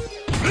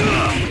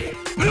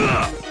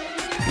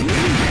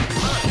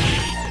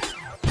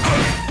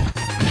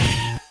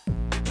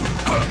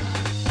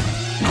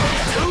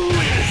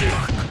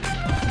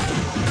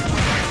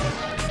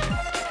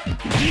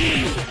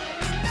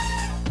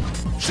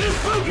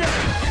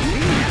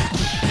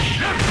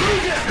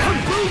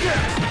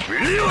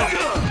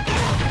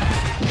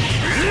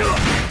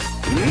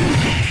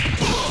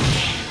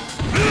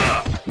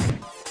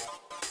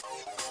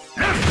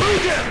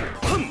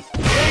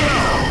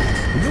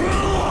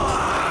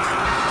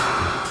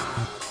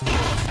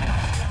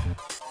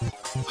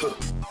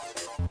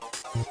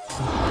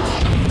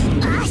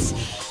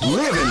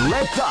 Live and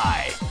let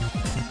die.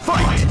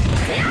 Fight!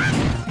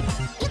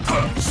 They came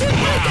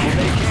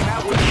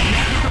out with a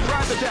sneaky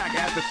surprise attack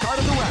at the start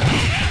of the round.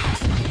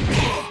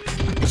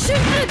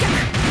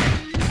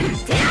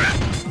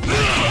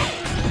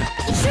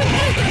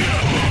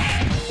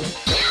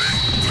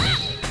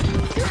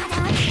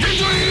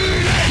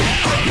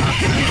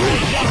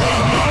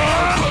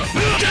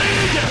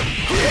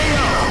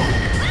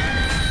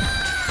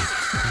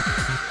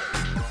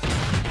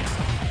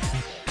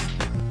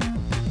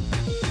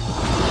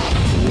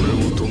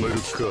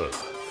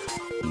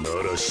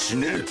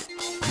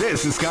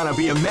 This is gonna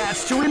be a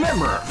match to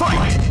remember.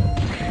 Fight!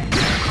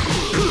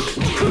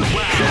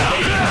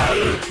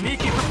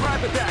 Sneaky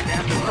surprise attack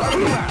at the start of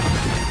the round.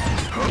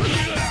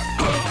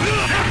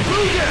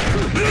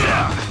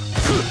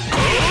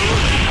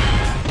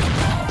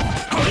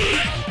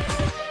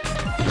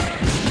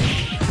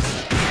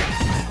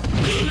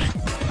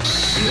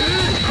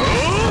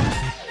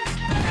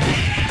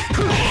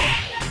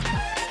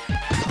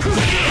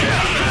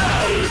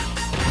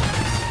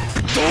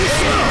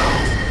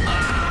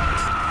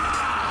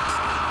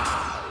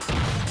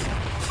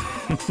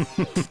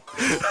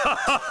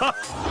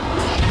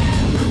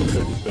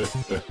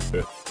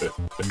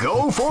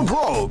 Go for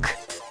broke!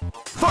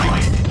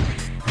 Fight!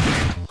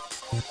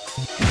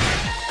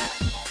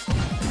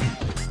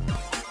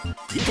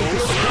 You can feel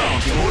strong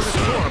before the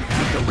storm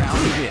as the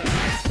round begins.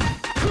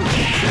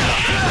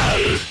 A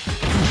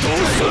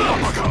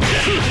beautiful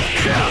combination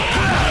attack.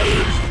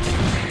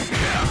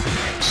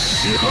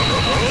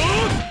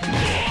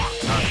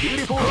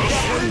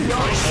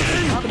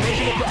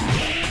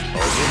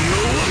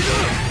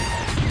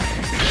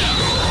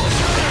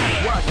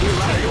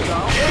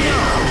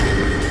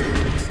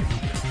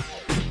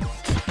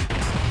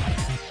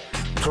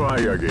 Try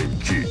again,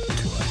 kid.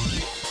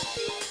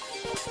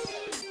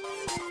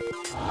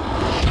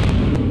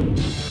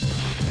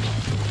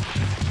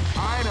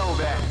 I know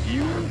that.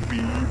 You'll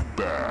be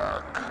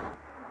back.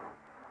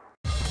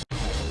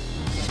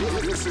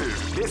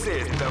 This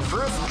is the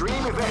first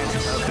dream event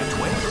of the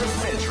 21st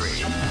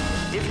century.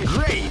 If you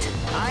great!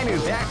 I knew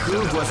that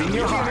groove was in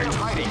your heart.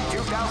 Fighting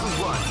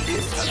 2001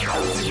 is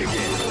about to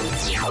begin.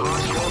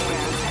 Hardcore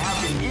fans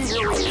have been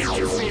eagerly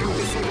anticipating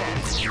this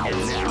event, and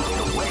now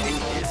the waiting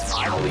is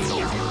finally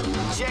over.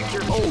 Check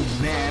your. Oh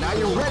man, are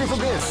you ready for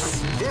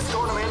this? This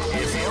tournament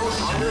is held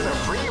under the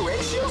free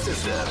ratio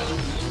system.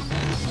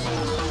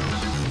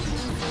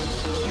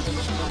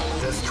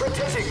 The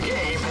strategic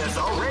game has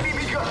already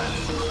begun.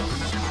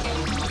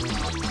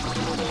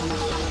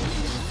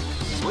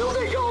 Will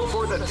they go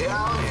for the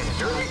down and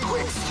dirty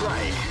quick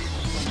strike?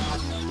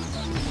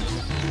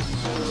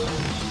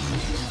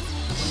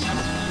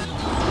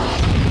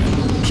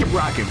 Keep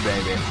rocking,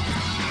 baby.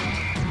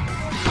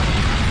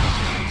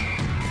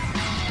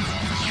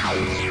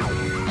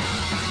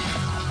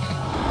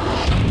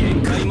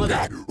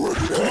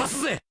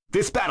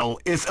 This battle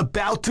is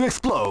about to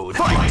explode.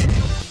 Fight!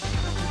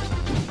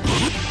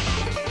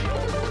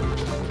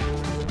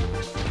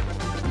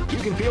 You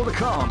can feel the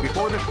calm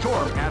before the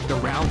storm as the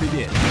round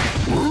begins.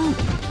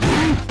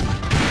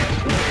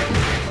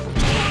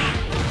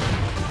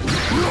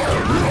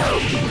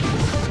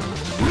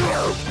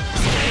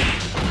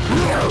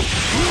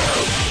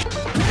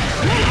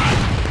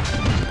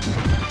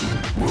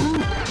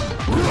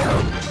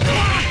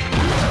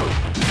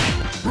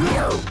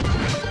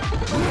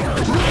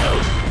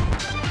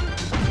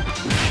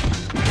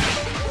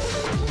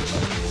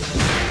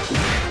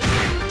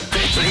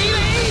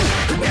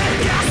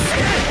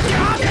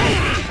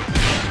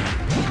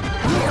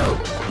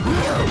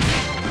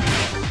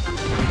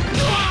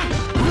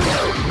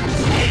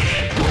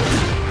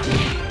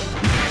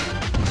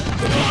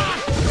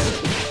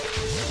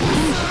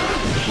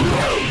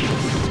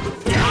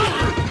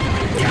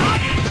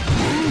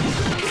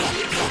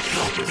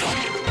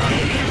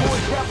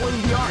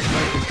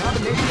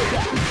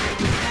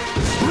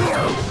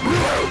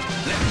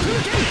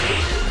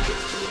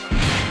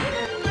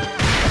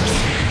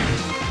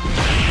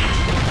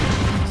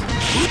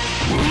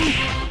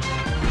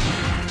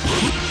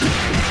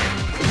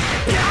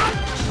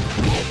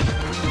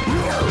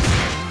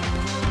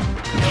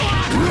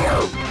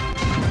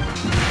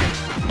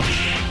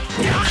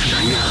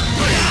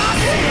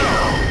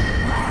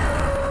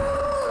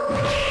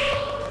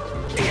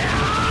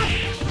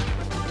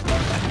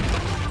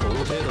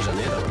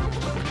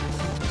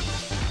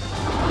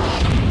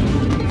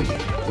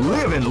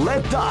 Live and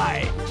let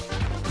die.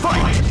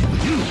 Fight!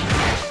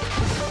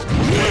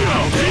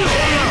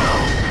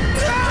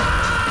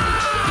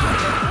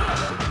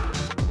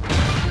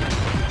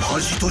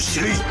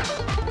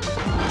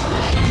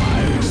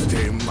 I'll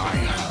stay in my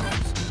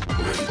house.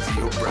 Raise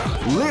your brow.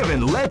 Live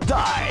and let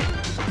die.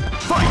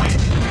 Fight!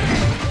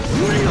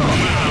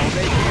 Wow,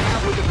 they came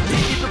out with a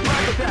sneaky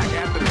surprise attack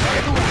after the start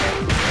of the round.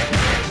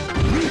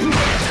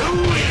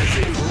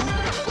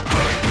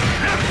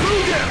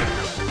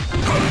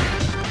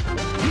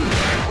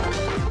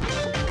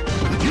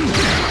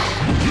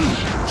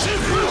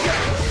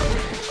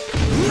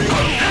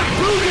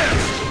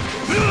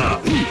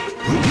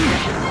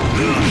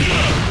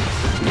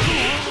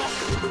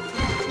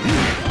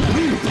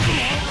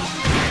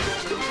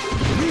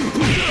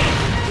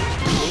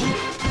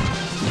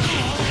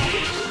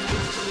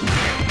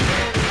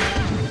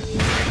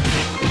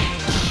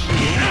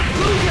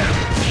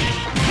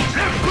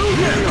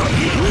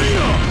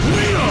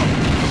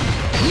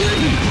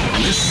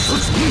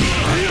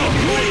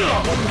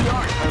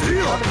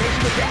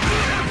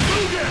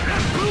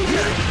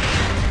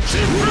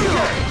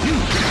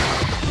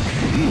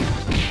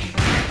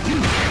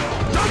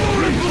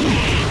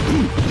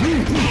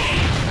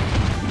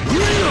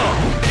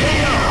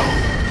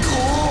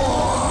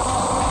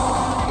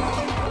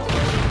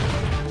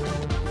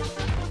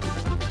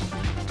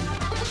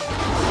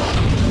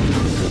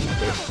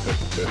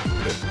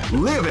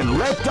 Live and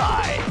let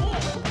die.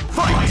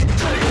 Fight!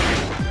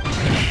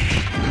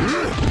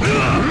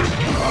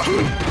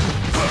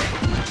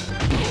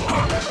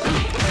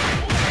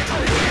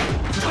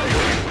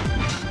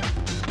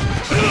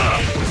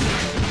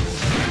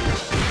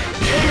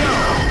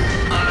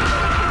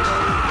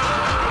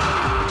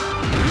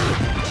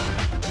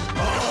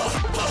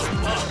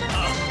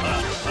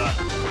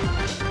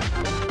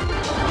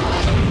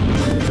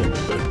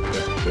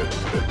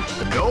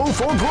 Go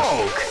for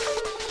broke.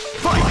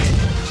 Fight!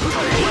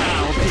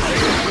 Wow, they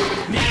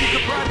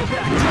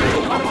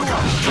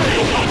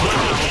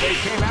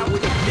came out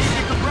with a sneaky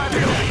surprise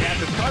attack at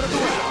the start of the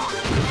round.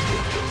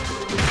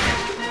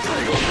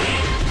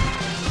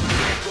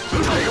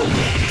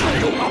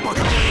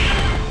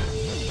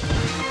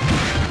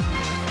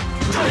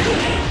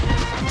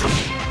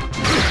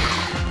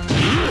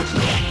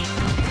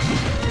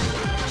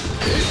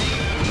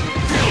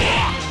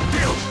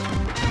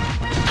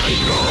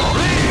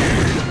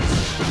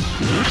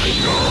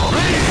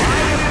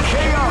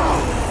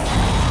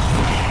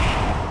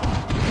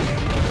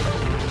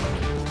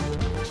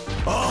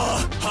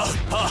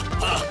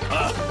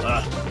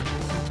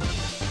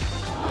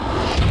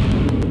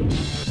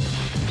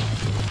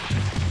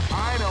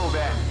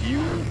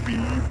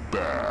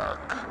 back.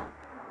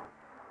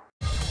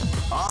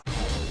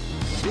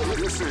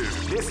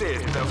 This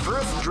is the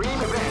first dream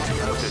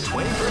event of the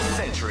 21st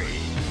century.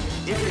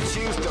 If you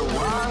choose the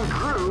wrong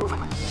groove,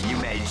 you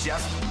may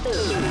just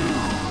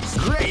lose.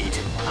 Great!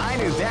 I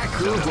knew that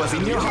groove was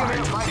in your heart.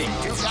 Fighting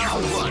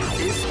 2001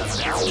 is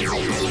about to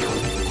begin.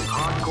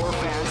 Hardcore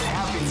fans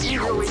have been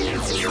eagerly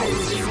anticipating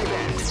this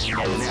event,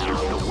 and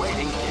now the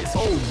waiting is.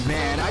 Oh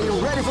man, are you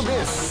ready for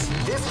this?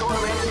 This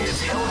tournament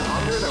is held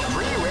under the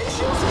free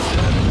ratio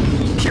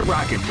system. Keep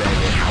rocking,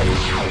 baby.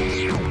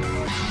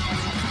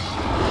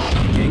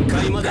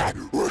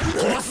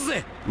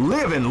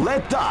 Live and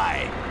let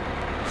die.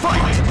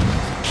 Fight!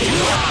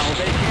 Wow,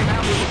 they came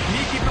out with a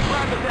sneaky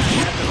surprise attack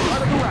at the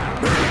start of the round.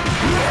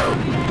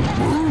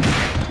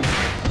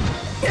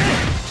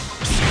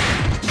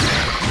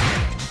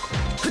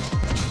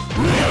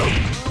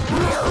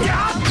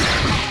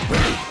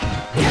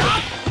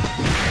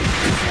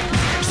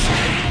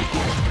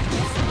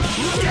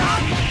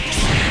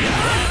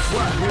 That's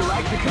what we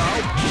like to call.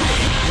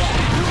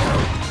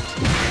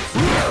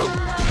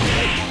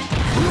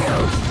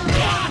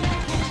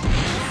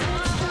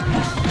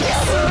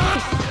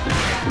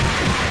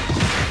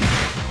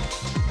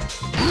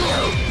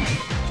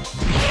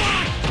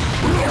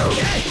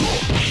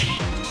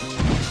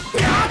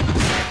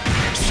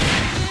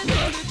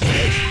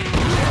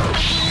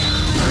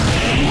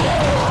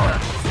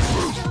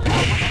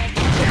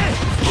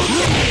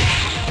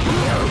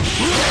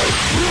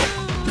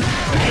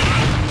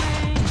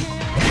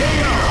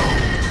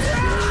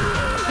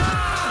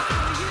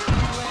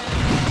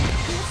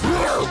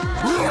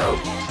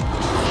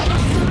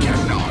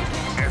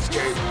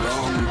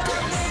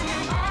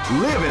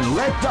 Live and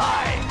let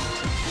die.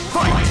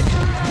 Fight!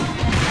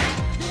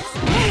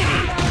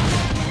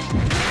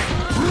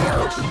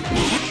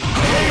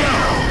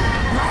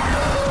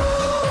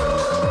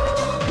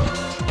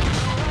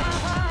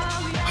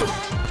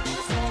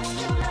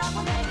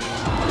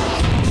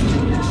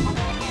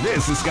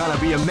 This is gonna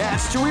be a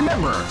match to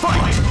remember.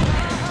 Fight!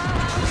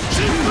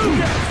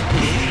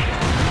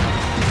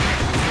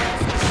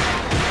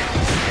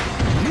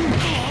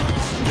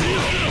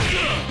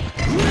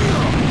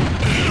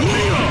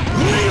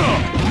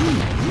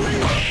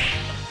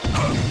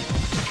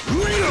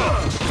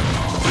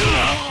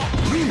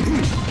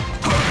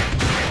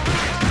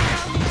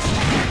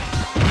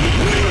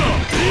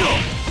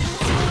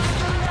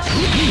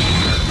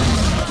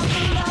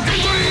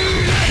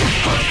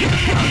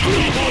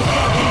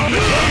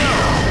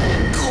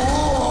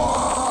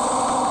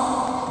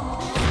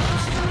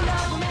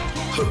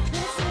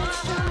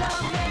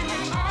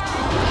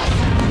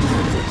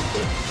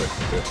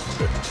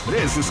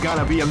 This is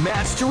gonna be a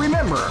match to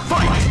remember.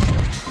 Fight!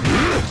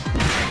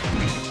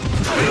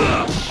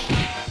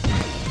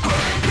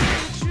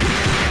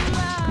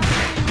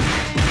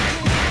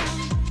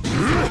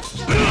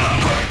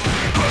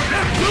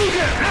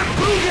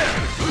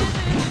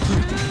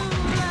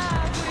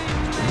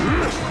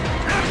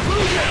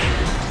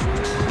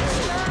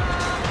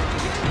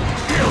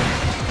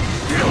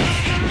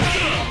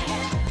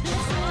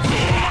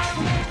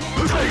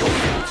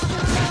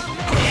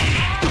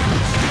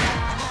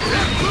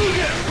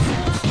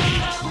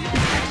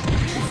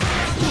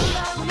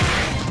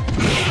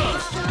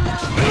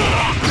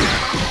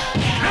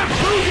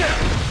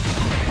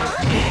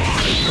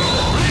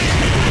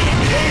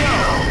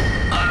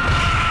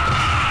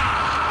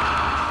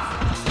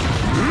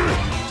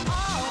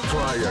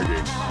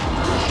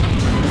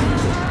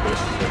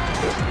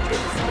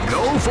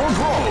 Go for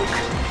broke.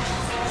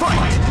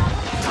 Fight!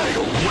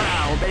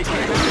 Wow, they came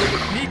out with a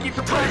sneaky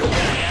surprise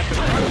attack at the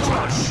start of the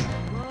round.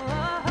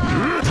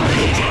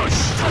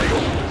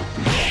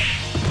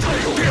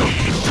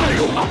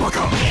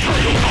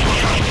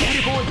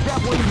 Beautiful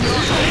example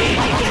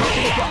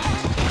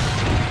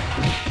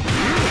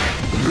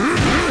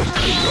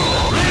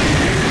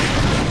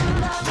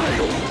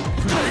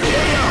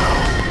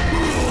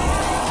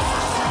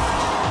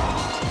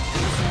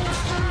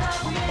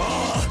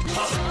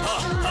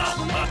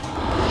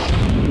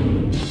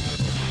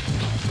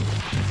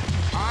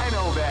I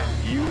know that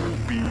you'll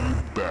be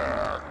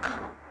Back.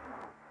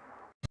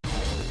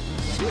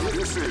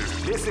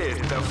 This is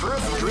the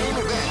first dream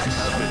event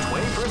of the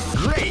 21st.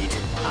 Great!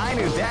 I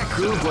knew that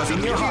groove was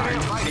in your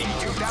heart. Fighting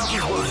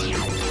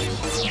 2001.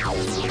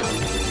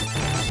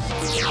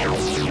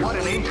 What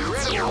an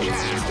incredible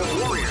cast of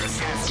warriors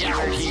has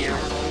gathered here.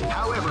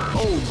 However,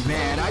 oh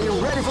man, are you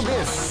ready for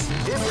this?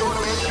 This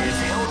tournament is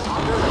held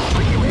under the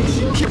free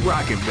ratio. Keep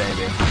rocking,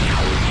 baby.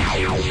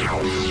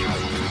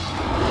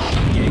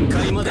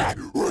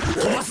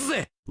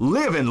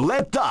 Live and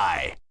let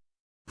die.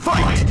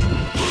 Fight!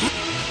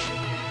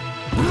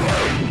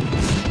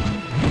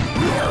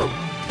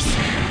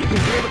 You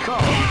can hear the call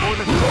before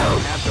the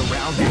storm at the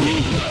round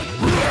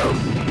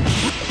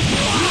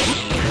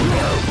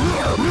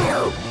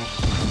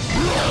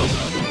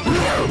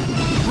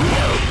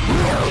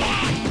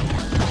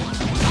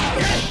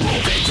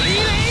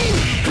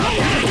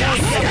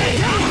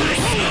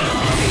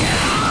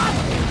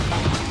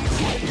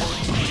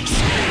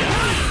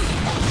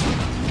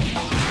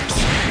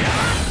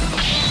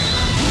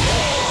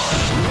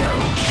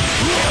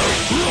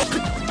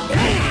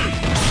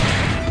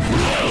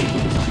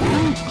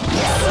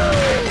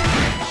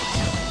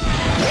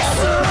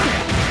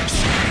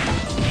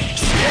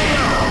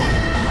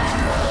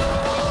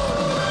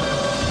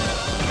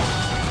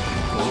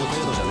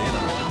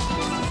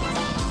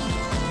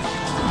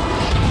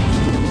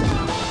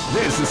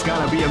is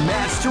gonna be a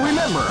match to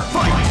remember.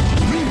 Fight!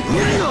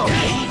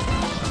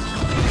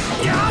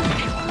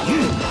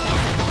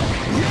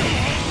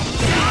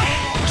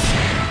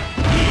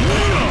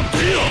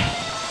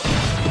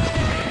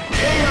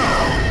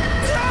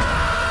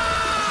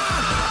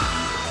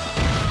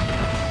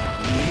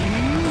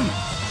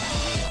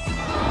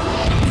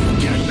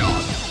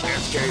 Cannot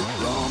escape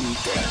from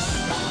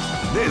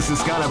death. This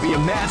is gonna be a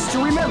match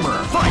to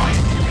remember. Fight!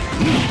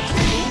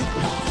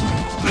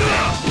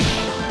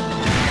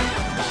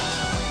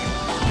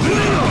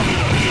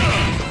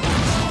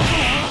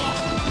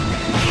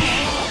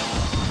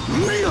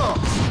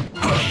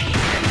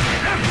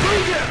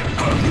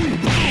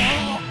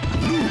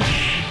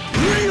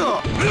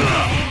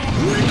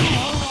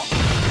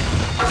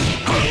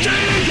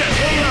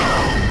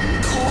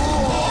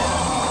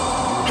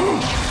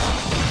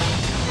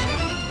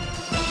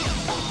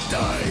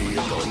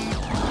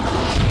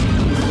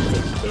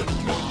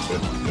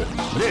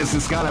 This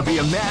is gonna be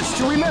a match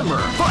to remember.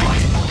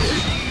 Fight!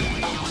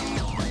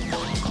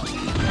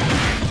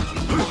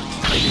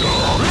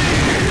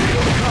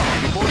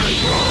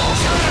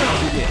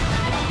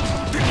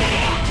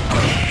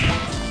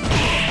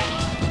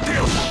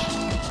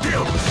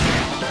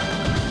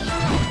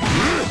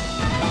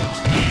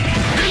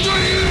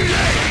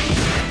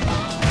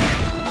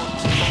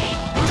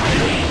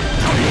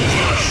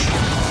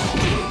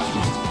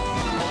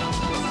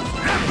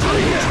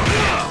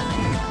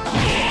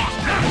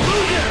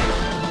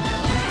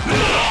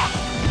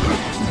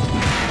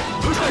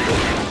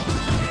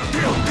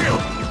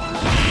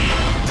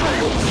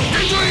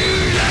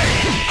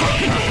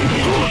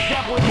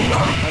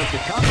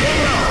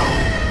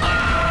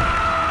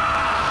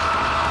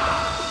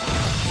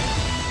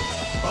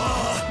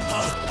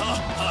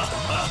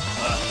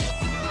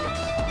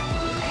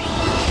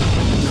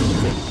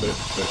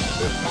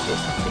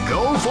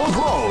 Go for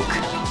broke!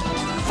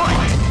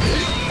 Fight!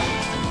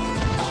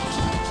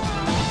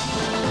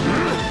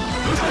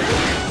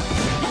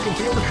 You can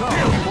feel the call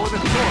before the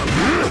storm.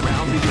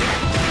 Round begins.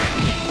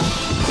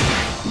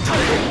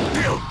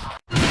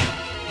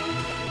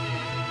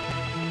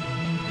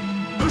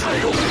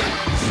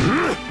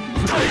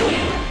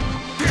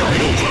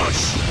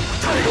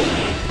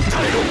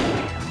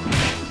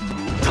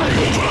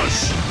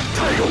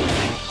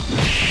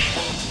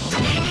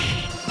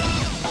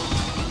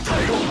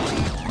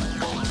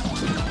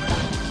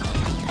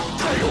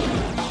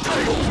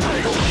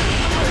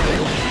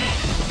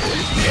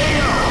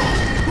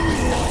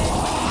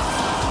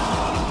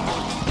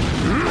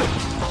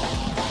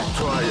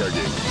 Try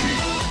again,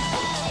 Keith.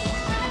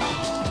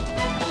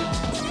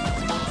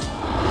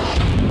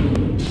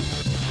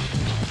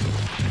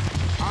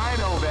 I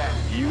know that.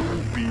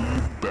 You'll be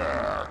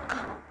back.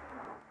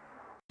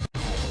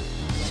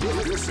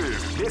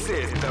 This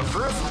is the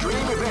first dream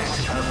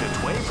event of the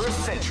 21st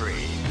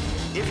century.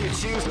 If you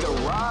choose the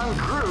wrong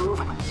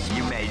groove,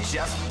 you may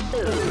just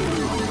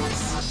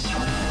lose.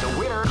 The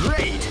winner,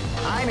 great!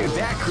 I knew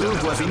that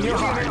groove was in your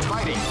heart.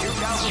 Fighting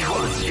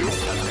 2001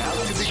 is about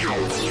to begin.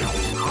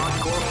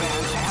 Hardcore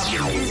fans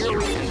have been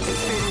eagerly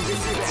anticipating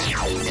this event,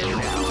 and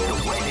now the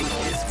waiting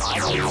is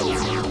finally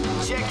over.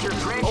 Check your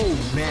training. Oh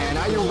man,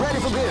 are you ready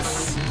for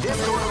this? This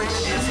tournament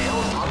is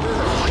held under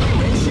the free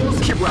ratios.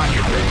 Keep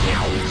rocking.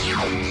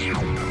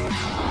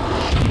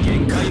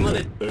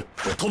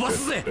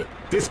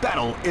 This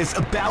battle is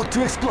about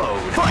to explode.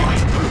 Fight!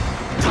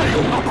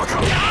 Title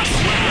uppercut!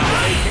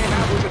 Came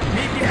out with a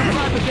sneaky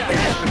surprise attack at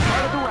the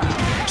start of the round.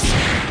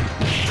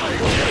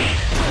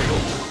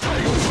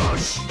 Title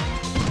rush!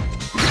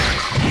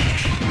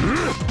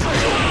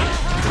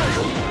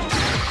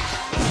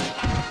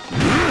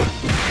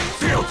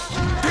 Field!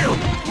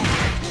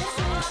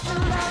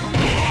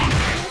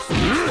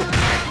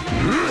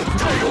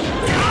 Title!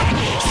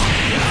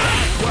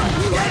 What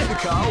we like to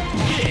call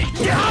big!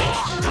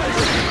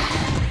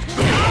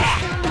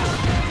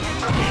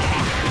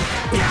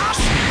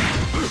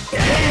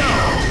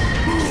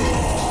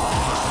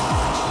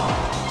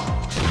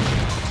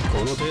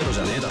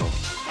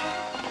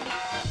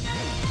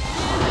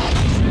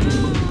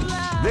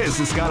 This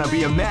is gonna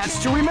be a match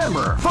to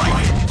remember.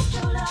 Fight!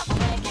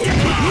 Came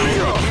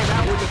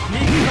out with a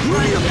sneaky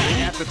surprise attack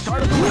at the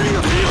start of the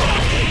round.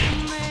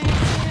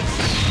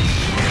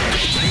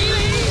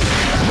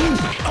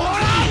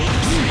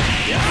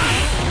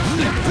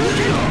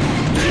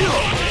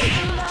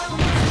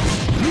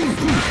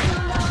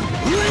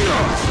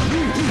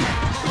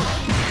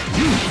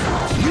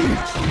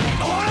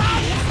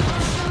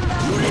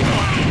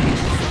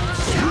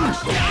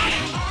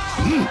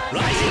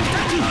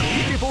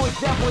 Beautiful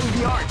example in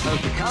the art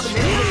of the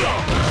combination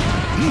assault.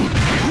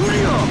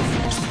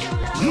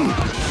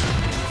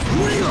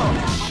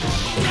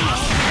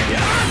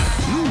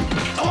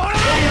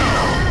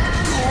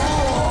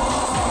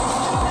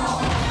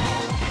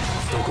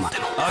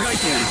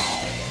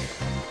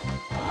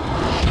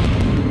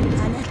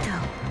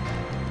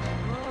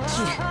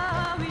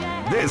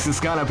 This is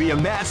gonna be a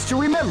match to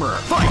remember.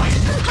 Fight!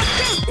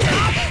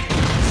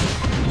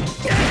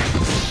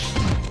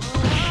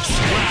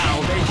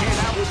 Wow, they came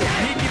out with a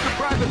sneaky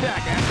surprise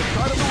attack at the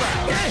start of the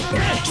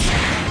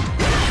round.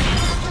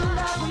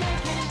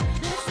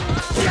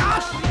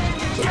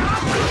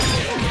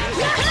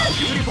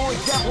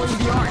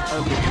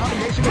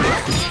 combination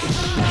attack.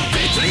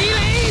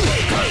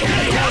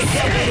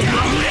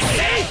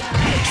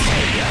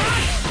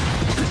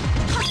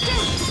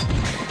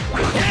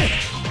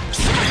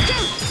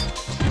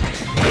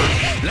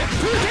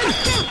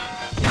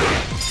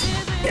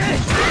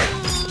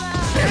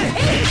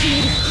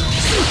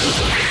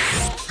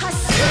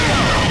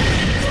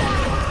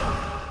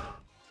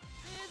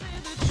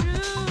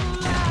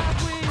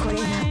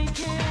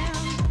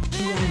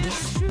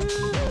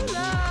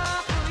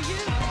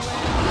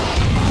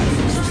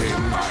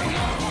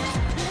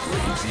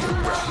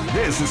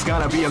 This is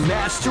gonna be a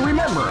match to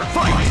remember.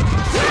 Fight!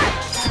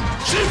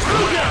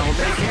 Wow,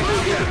 they can't do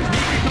that.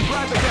 Sneaky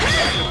surprise attack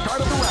at the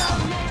start of the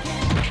round.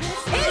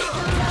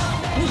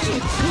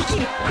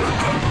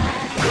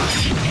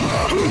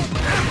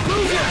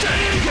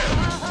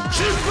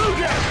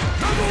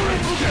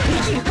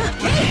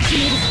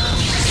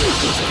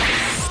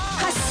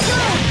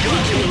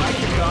 Would you like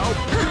to go?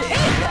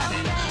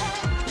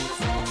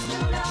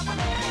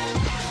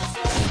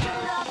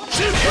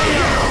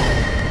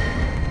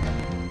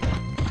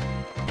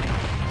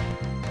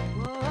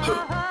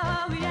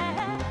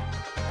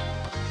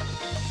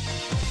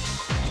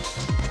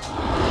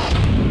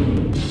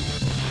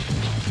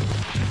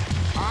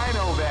 I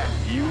know that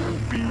you'll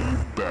be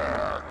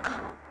back.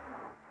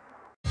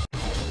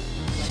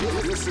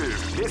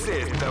 This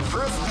is the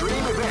first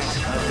dream event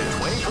of the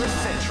 21st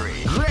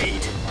century.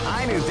 Great!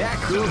 I knew that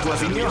groove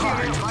was in your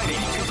heart. Fighting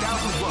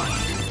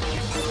 2001.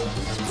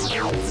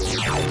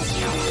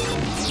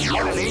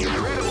 What an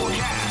incredible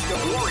cast of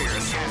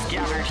warriors has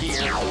gathered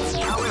here.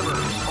 However,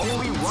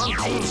 only one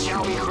team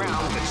shall be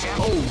crowned the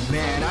champion. Oh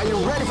man, are you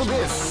ready for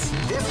this?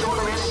 This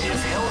tournament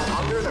is held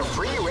under the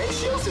free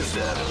ratio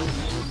system.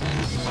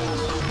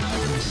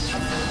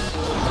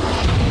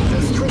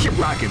 Keep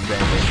rocking,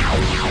 baby.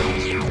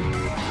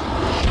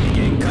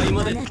 限界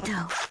まで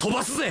飛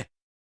ばすぜ。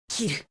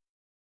切る。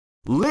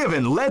 Live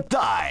and let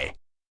die.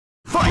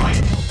 Fight!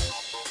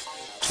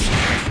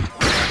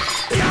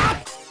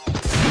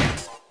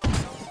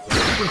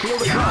 You can feel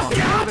the calm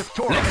before this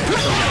tournament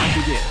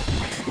begins.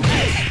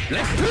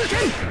 Left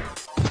hooken!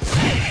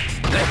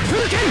 Left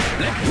hooken!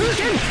 Left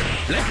hooken!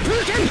 Left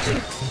hooken!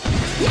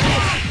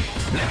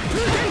 Left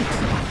hooken!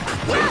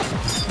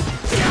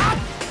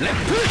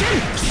 Left hooken!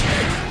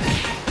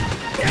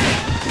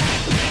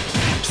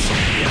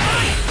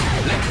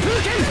 Left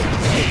hooken!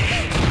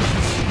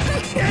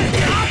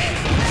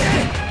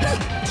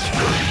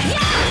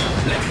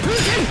 Left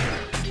hooken!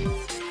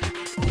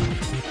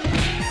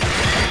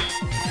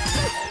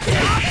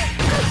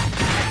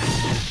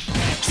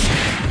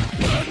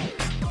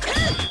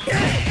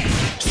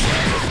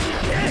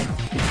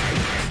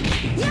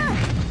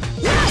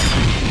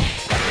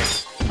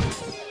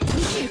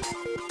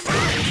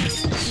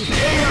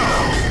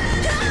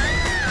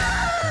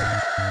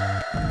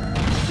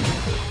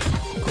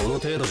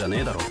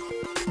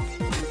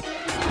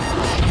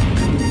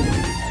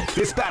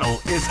 This battle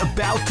is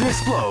about to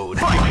explode.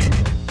 Fight!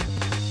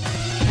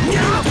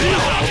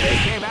 They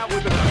came out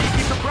with a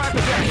sneaky surprise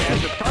attack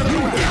at the start of the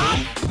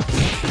round.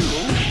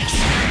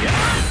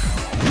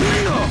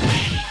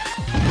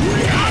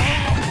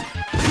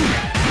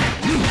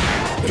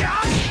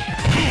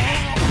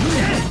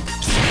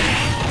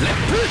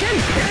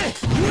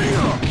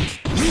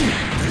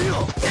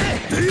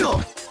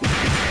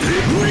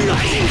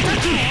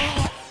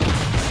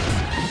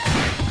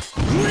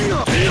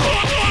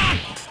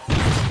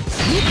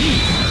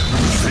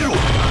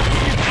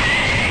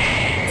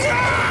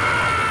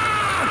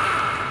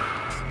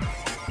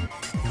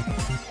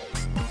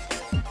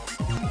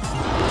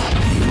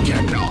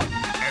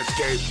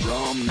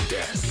 From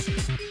death.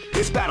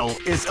 This battle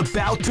is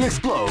about to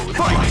explode.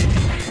 Fight!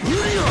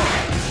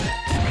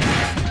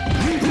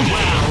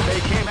 Wow,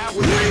 they came out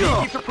with a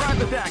sneaky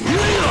surprise attack.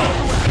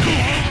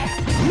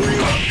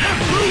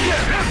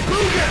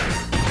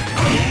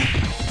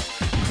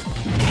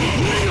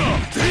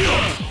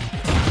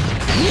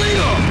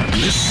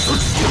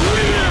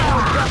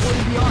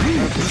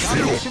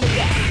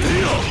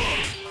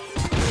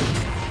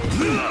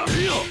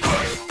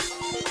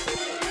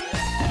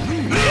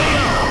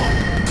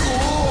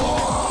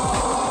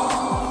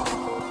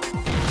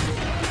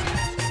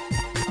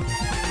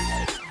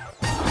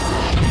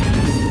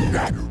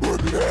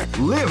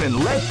 Live and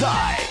let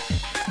die.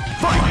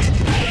 Fight!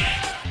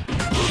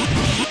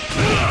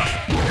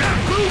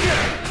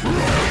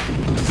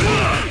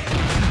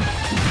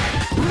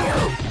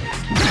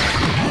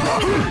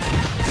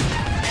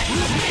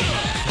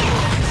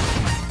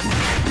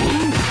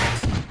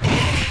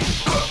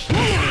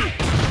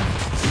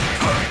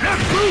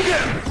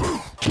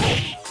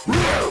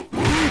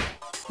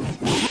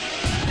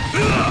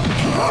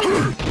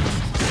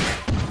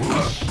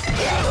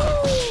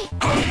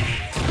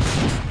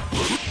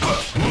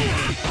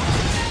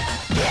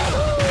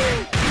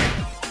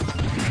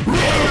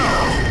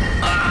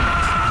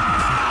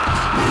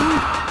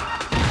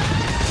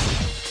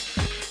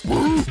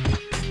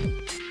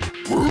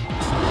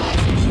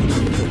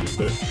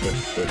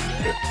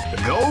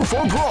 Go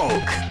for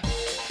broke.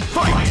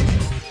 Fight!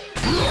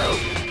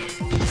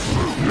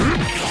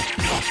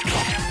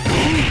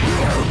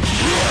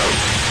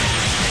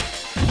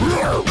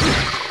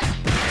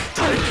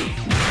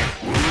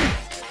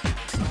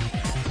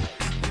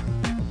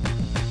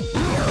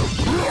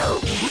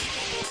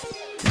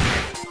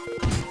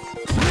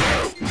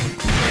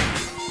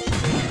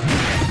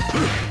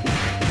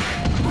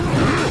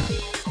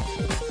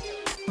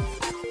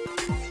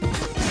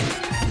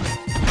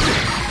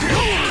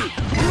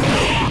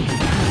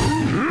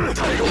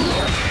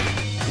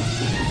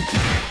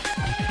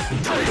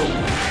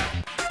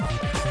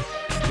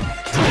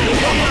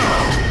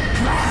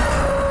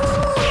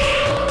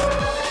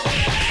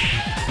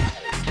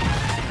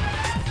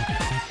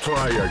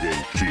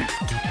 again, kid.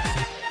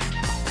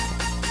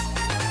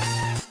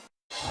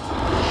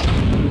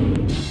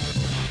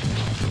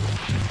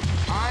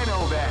 I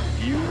know that.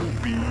 You'll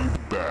be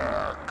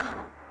back.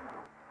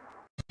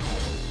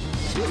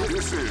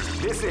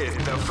 This is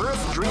the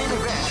first dream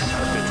event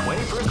of the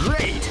 21st.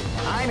 Great!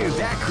 I knew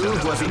that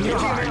groove was in your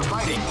heart.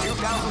 Fighting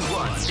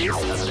 2001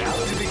 is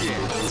about to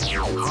begin.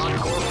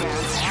 Hardcore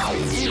fans have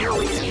been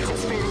eagerly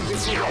anticipating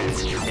this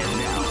event, and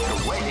now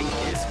the waiting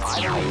is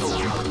finally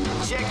over.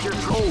 Check your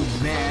Oh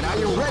man, are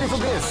you ready for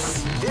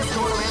this? This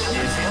tournament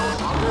is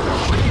held under the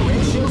free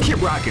ratio.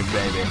 Keep rocking,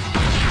 baby.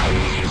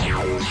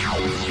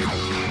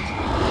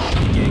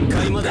 限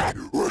界まで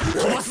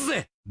飛ばす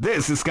ぜ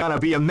This is gonna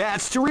be a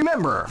match to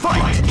remember.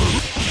 Fight!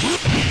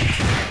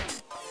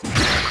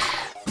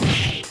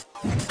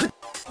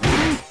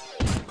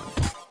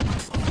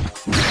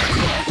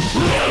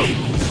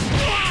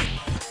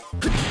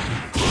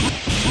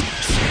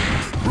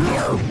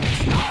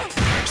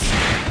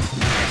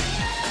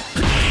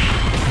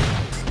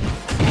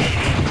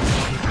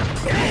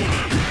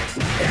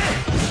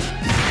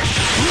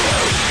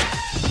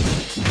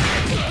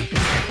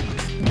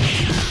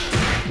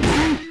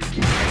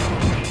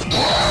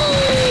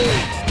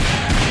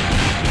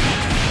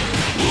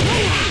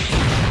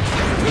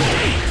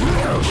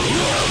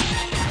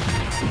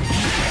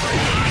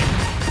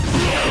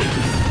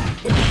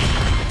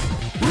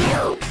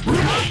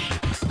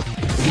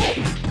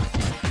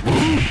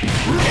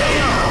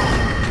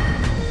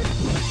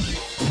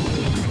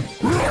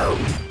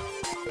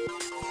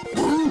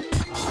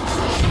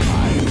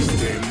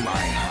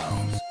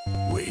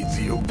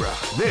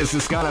 This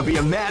is gonna be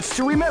a match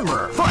to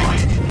remember.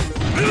 Fight!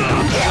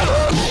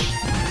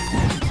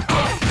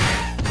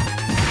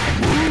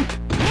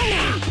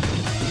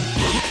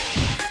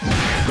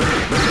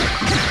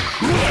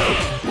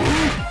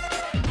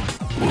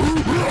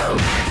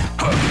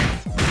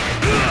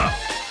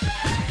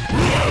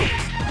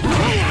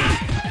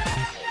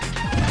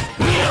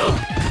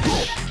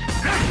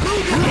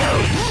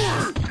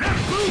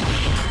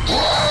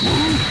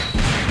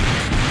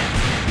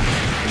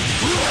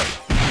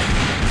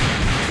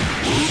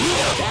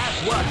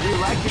 That's what we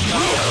like to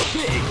call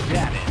big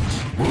damage.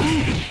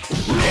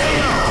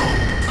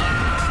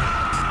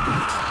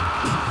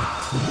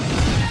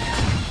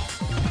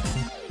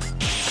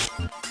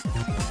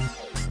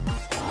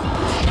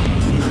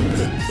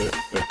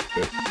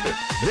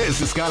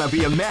 This is gonna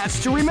be a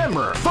match to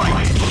remember.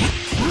 Fight!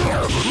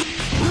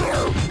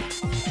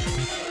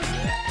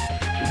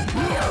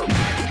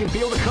 You can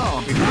feel the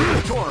calm before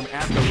the storm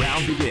as the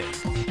round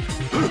begins.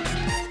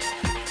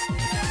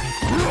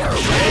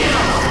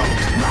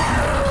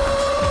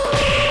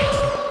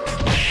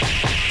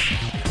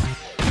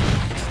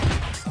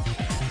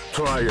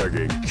 Try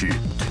again, kid.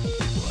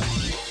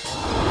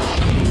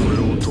 俺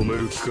を止め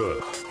る気か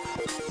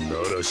な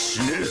ら死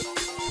ね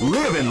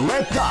Live and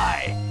let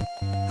die.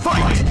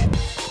 Fight!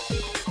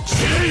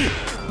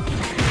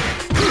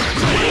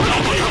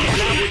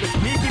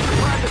 Sneaky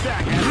surprise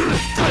attack.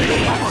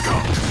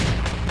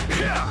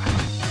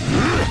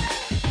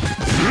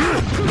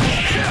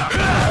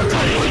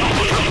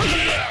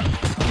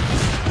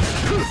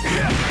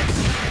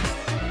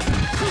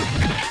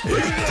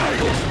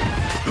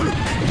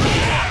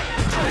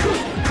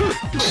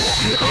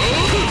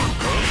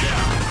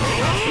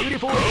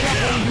 Beautiful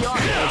tackling the arm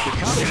of the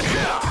counter.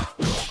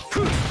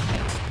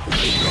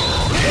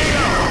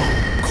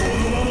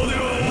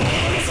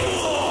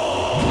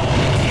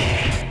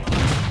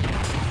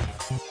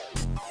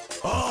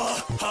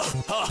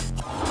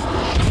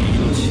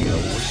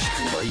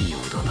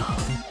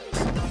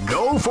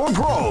 Go for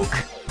broke.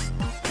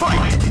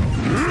 Fight!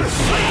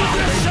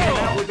 Came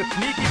out with a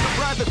sneaky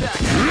surprise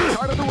attack at the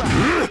start of the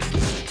round.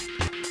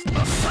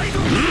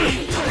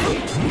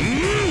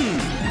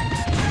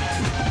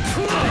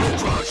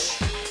 Crush.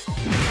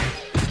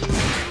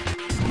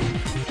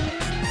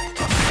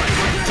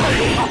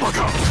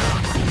 Uppercut.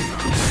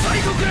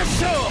 Psycho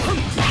Crash.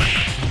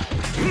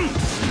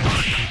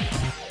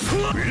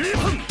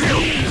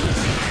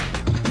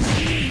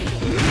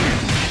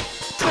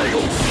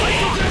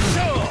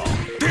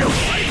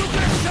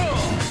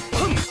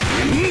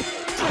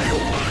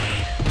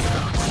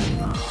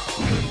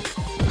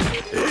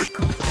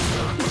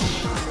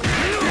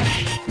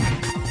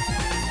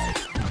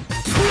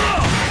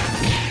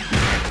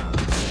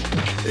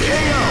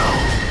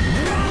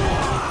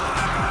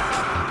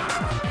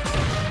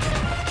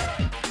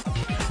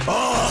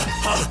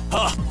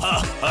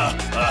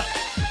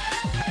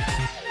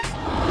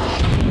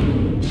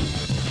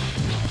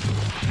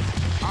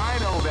 I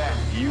know that.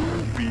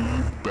 You'll be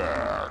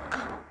back.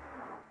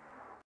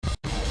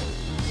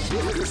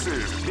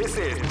 This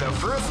is the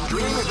first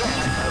dream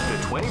event of the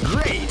 20.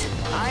 Great!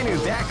 I knew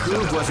that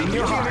groove was in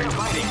your heart.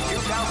 Fighting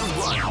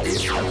 2001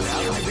 is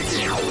about to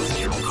begin.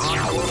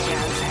 Hardcore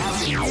fans have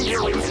been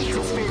eagerly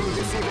anticipating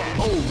this event.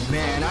 Oh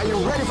man, are you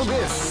ready for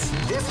this?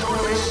 This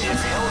tournament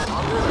is held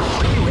under the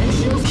free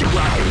ratio. Keep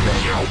rocking,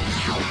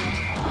 baby.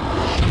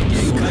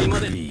 限界ま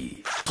で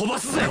飛ば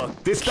すぜ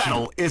This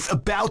battle is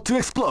about to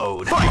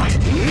explode. Fight!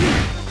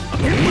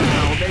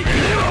 Well, they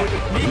came with a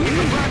sneaky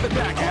surprise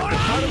attack at the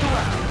start of the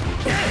round.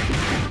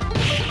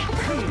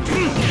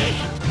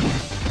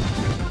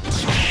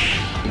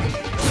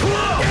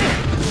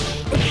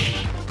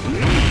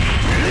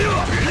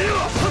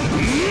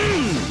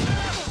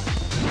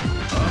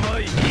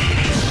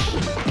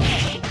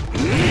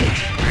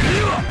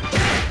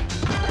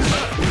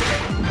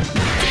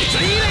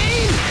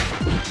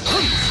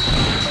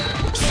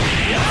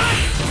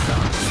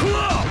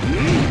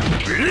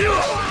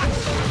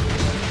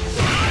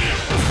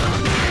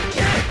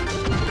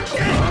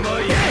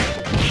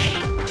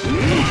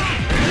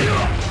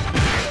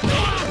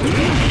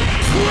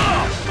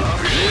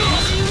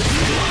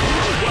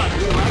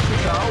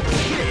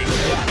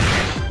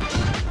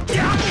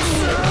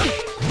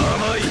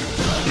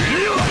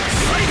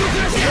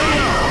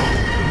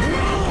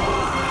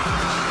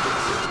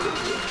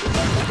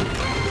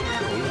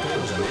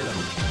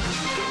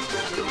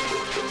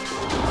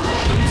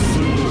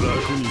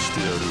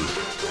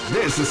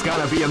 This is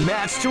gonna be a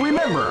match to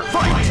remember.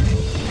 Fight!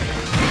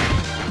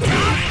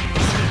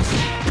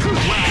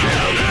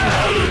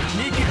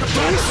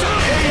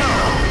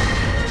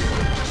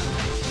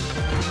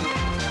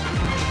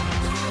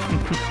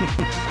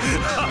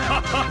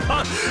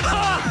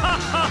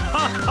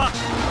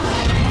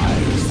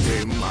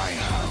 Stay my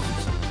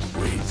house.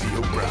 Raise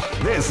your bride.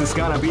 This is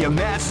gonna be a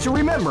match to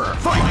remember.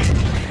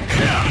 Fight!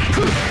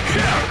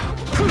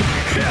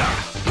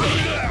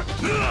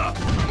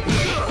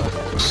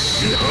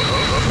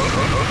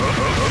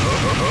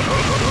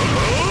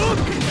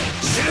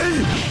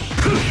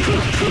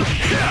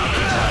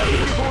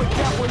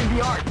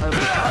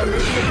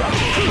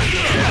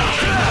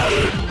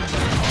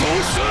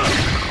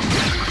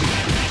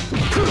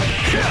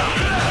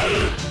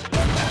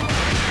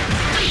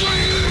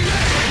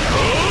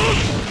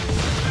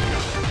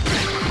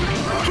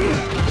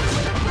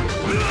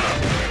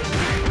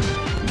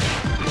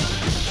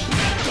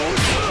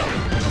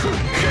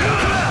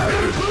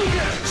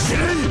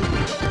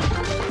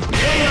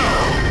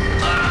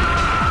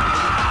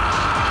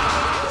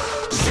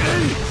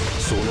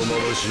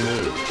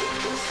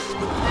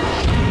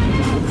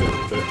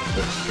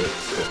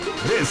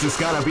 This is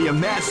gonna be a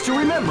match to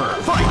remember.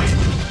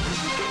 Fight!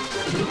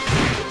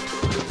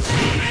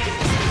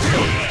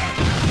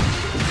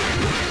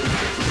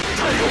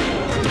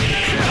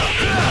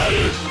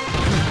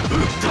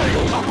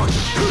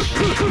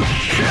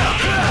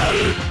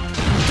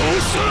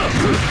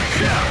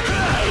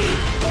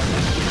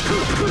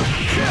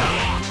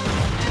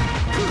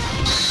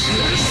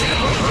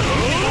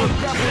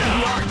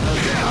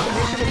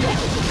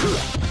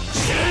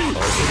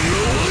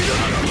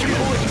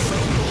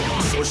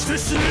そして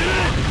死ね。